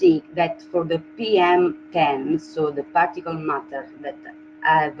 Let's see that for the PM10, so the particle matter that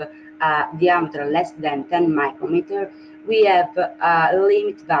have a diameter less than 10 micrometer, we have a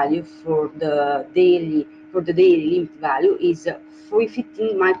limit value for the daily limit value is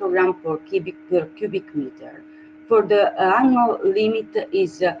 15 microgram per cubic meter. For the annual limit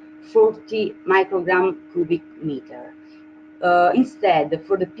is 40 microgram cubic meter. Instead,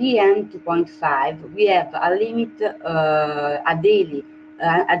 for the PM 2.5, we have a limit,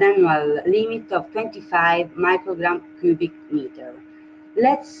 an annual limit of 25 microgram cubic meter.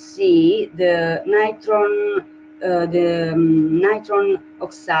 Let's see the nitron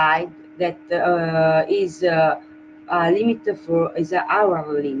oxide that is our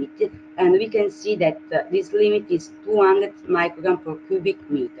limit, and we can see that this limit is 200 microgram per cubic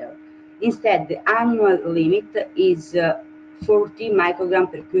meter. Instead, the annual limit is 40 microgram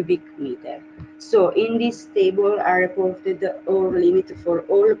per cubic meter. So in this table, I reported all limit for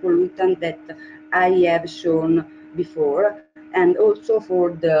all pollutants that I have shown before, and also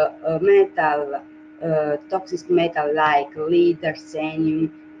for the toxic metal like lead,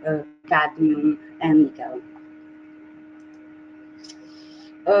 arsenium, cadmium, and nickel.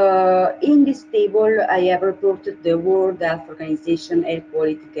 In this table, I have reported the World Health Organization air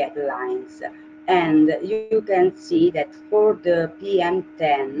quality guidelines, and you can see that for the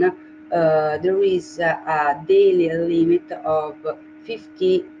PM10, there is a daily limit of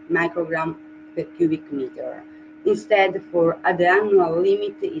 50 microgram per cubic meter. Instead, for the annual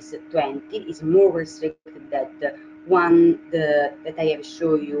limit is 20, is more restricted than the one that I have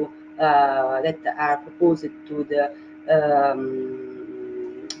shown you that are proposed to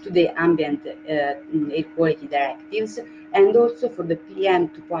the ambient air quality directives. And also for the PM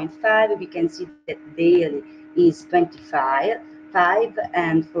 2.5, we can see that daily is 25,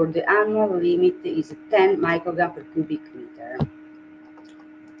 and for the annual limit is 10 microgram per cubic meter.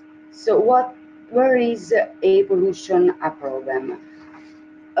 So where is air pollution a problem?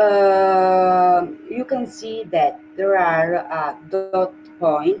 You can see that there are a dot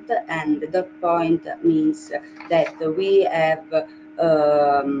point, and the dot point means that we have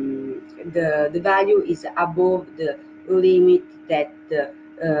the value is above the limit that the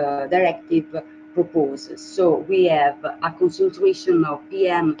directive proposes. So we have a concentration of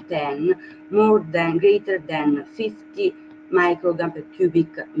PM10 greater than 50 microgram per cubic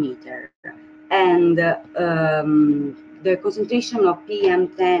meter, and the concentration of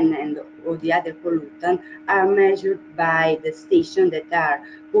PM10 and all the other pollutants are measured by the stations that are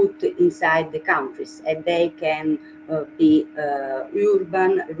put inside the countries, and they can be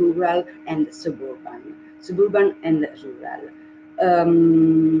urban, rural, and suburban and rural.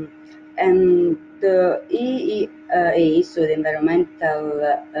 And the EEA, so the environmental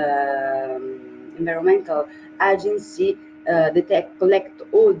agency, collect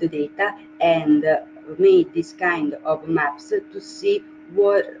all the data and made this kind of maps to see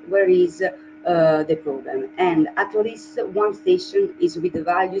where is the problem. And at least one station is with the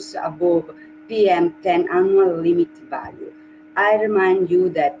values above PM10 annual limit value. I remind you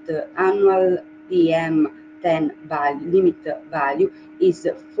that the annual PM10 limit value is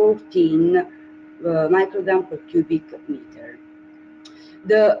 14 microgram per cubic meter.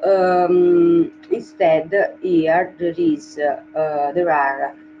 Instead, here there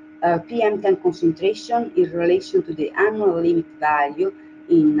are PM10 concentration in relation to the annual limit value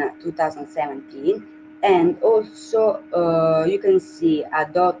in 2017, and also you can see a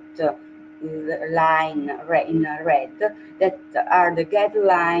dot line in red that are the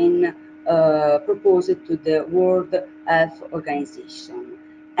guideline proposed to the World Health Organization,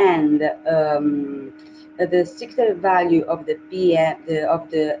 and the stricter value of the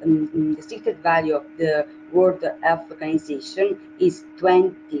stricter value of the World Health Organization is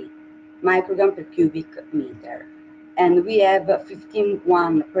 20 microgram per cubic meter, and we have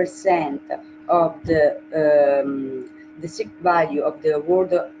 51% of the strict value of the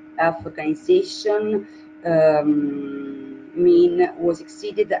World Health Organization mean was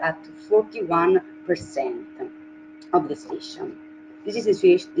exceeded at 41% of the station. This is the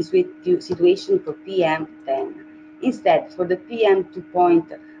situation for PM10. Instead, for the PM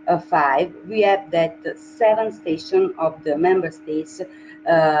 2.5, we have that 7 stations of the member states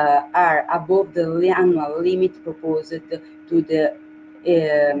are above the annual limit proposed to the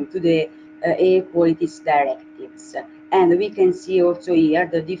air quality directives. And we can see also here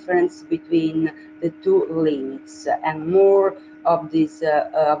the difference between the two limits, and more of these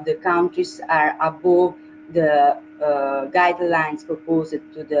of the countries are above the guidelines proposed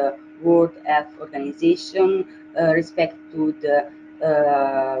to the World Health Organization, respect to the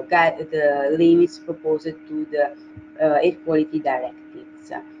limits proposed to the air quality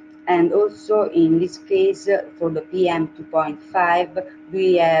directives. And also in this case, for the PM 2.5,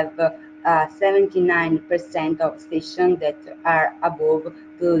 we have 79% of stations that are above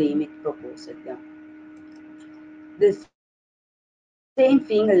the limit proposed. The same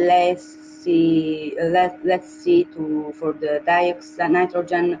thing, let's see for the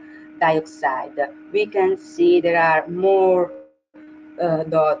nitrogen dioxide. We can see there are more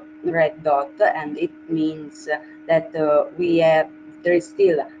red dot, and it means that there is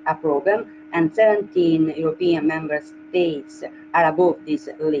still a problem, and 17 European member states are above these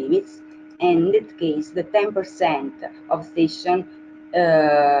limits. And in that case, the 10% of station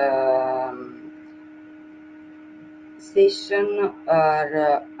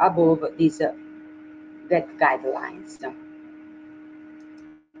are above these guidelines.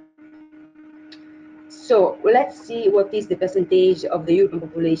 So let's see what is the percentage of the urban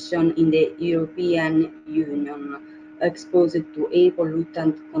population in the European Union exposed to air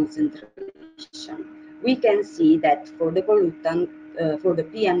pollutant concentration. We can see that for the pollutant, for the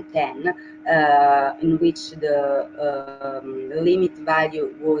PM10, in which the limit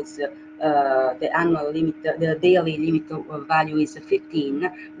value was the annual limit, the daily limit value is 15,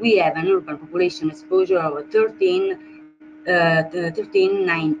 we have an urban population exposure of 19%.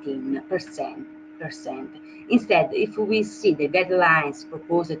 Instead, if we see the guidelines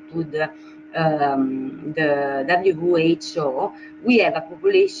proposed to the WHO, we have a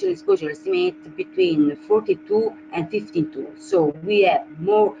population exposure estimate between 42 and 52. So we have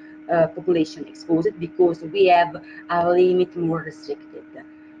more population exposed because we have a limit more restricted.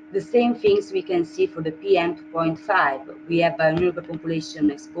 The same things we can see for the PM 2.5. We have an urban population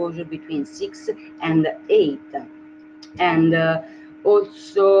exposure between 6 and 8. And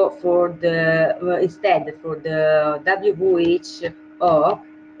also for the instead for the WHO,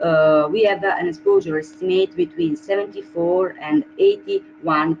 we have an exposure estimate between 74 and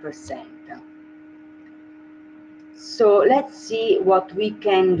 81%. So let's see what we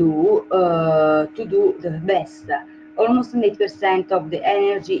can do to do the best. Almost 8% of the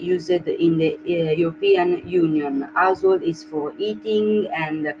energy used in the European Union household is for heating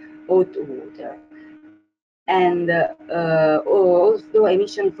and hot water. And also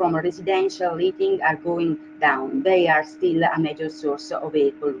emissions from residential heating are going down. They are still a major source of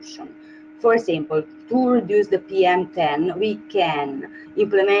air pollution. For example, to reduce the PM10, we can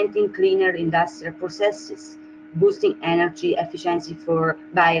implementing cleaner industrial processes, boosting energy efficiency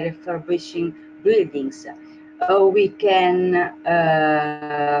by refurbishing buildings. We can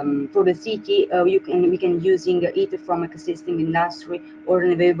for the city we can using heat from existing industry or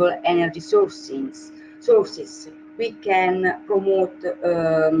renewable energy sources. We can promote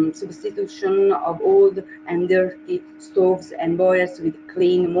substitution of old and dirty stoves and boilers with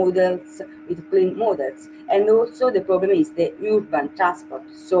clean models. And also the problem is the urban transport.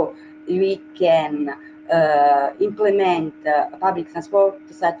 So we can implement public transport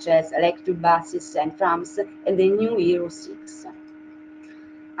such as electric buses and trams and the new Euro 6.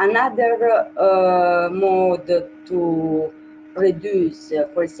 Another mode to reduce,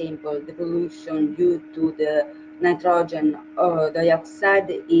 for example, the pollution due to the nitrogen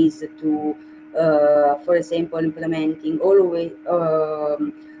dioxide is to, for example, implementing always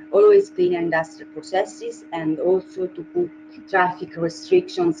clean industrial processes, and also to put traffic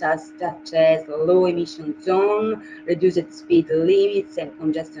restrictions such as low emission zone, reduced speed limits and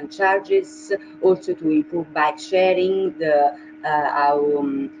congestion charges, also to improve bike sharing,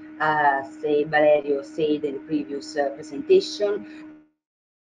 say Valerio said in the previous presentation,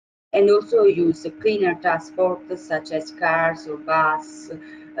 and also use cleaner transport such as cars or buses,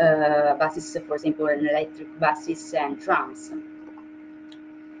 for example, and electric buses and trams.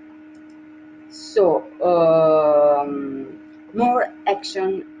 So more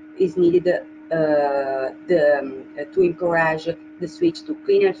action is needed to encourage the switch to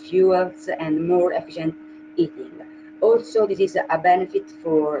cleaner fuels and more efficient heating. Also, this is a benefit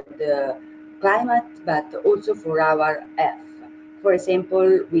for the climate, but also for our health. For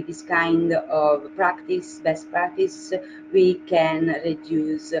example, with this kind of best practice, we can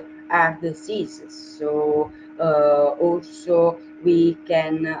reduce heart diseases. So also we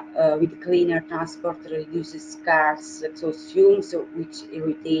can, with cleaner transport, reduce cars exhaust fumes, which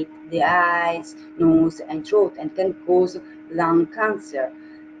irritate the eyes, nose, and throat, and can cause lung cancer.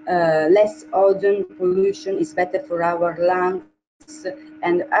 Less ozone pollution is better for our lungs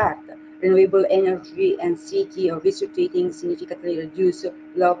and heart. Renewable energy and city or district heating significantly reduce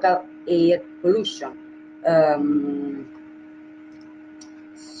local air pollution.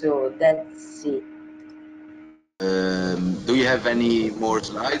 So that's it. Do you have any more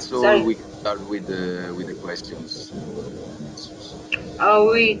slides, or Sorry. we can start with the questions and answers?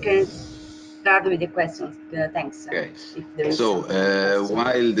 We can start with the questions. Thanks. Okay. If there is So some question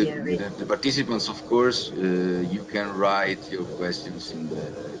while here ready. the participants, of course, you can write your questions in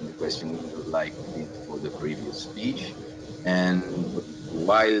the question window like we did for the previous speech. And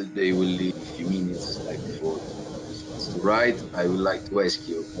while they will leave a few minutes, like before, to the participants to write, I would like to ask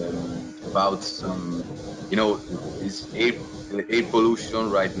you about some, this air pollution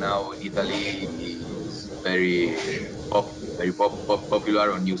right now in Italy is very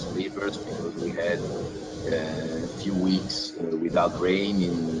popular on newspapers because we had a few weeks without rain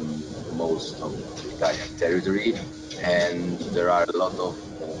in most of the Italian territory, and there are a lot of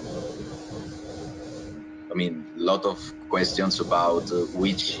lot of questions about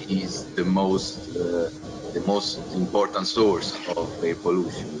which is the most important source of air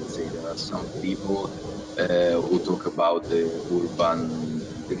pollution. Let's say there are some people who talk about the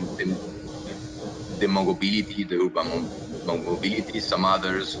mobility, the urban mobility. Some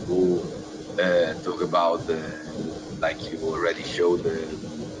others who talk about like you already showed,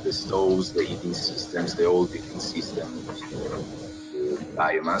 the stoves, the heating systems, the old heating system, which the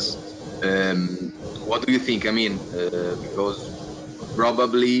biomass. What do you think? I mean, because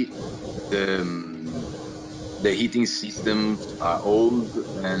probably the heating systems are old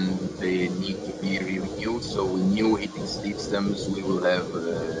and they need to be renewed. So with new heating systems, we will have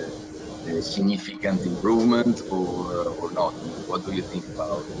a significant improvement, or not. I mean, what do you think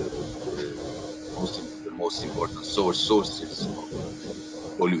about the most important sources of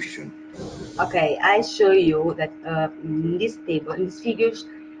pollution? Okay, I show you that in this table, in these figures,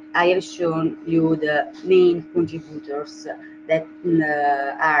 I have shown you the main contributors that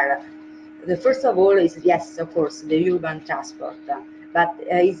are the first of all is, yes, of course, the urban transport, but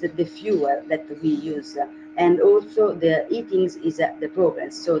is the fuel that we use, and also the heatings is the problem.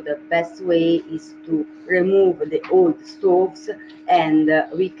 So the best way is to remove the old stoves, and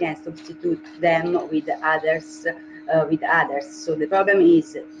we can substitute them with others. So the problem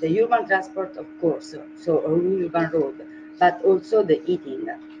is the urban transport, of course, so a urban road, but also the heating.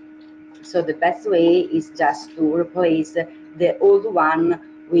 So the best way is just to replace the old one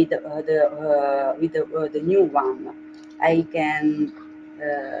with the new one. I can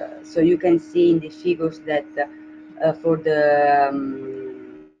so you can see in the figures that for the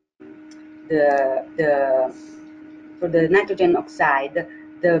nitrogen oxide,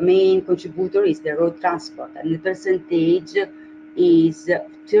 the main contributor is the road transport, and the percentage is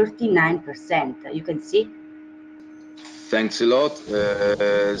 39%. You can see. Thanks a lot.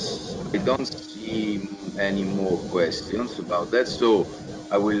 I don't see any more questions about that. So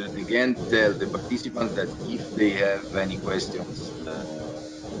I will again tell the participants that if they have any questions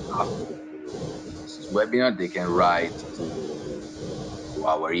after this webinar, they can write to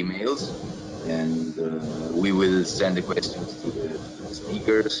our emails, and we will send the questions to the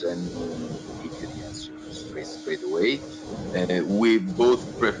speakers, and we'll give you the answer straight away. We both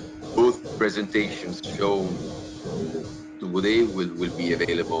presentations shown today will be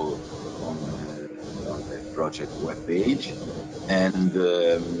available on the project webpage. And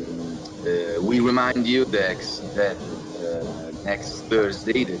we remind you that next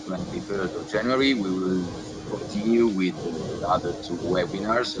Thursday, the 23rd of January, we will continue with the other two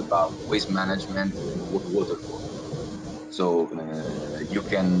webinars about waste management and water quality. So you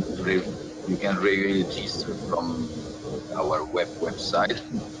can re-register from our website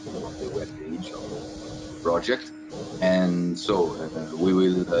on the webpage of the project. And so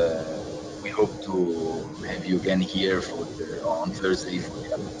we hope to have you again here on Thursday for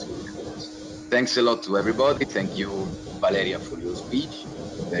the other two webinars. Thanks a lot to everybody. Thank you, Valeria, for your speech.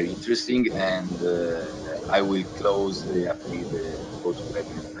 Very interesting. And I will close the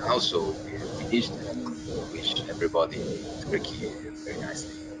GoToWebinar now. So we have finished, and wish everybody in Turkey a very nice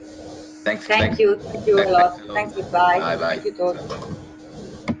day. Thanks. Thank you a lot. Thanks a lot. Thank you. Bye. Bye bye. Thank you, Ciao. Todd.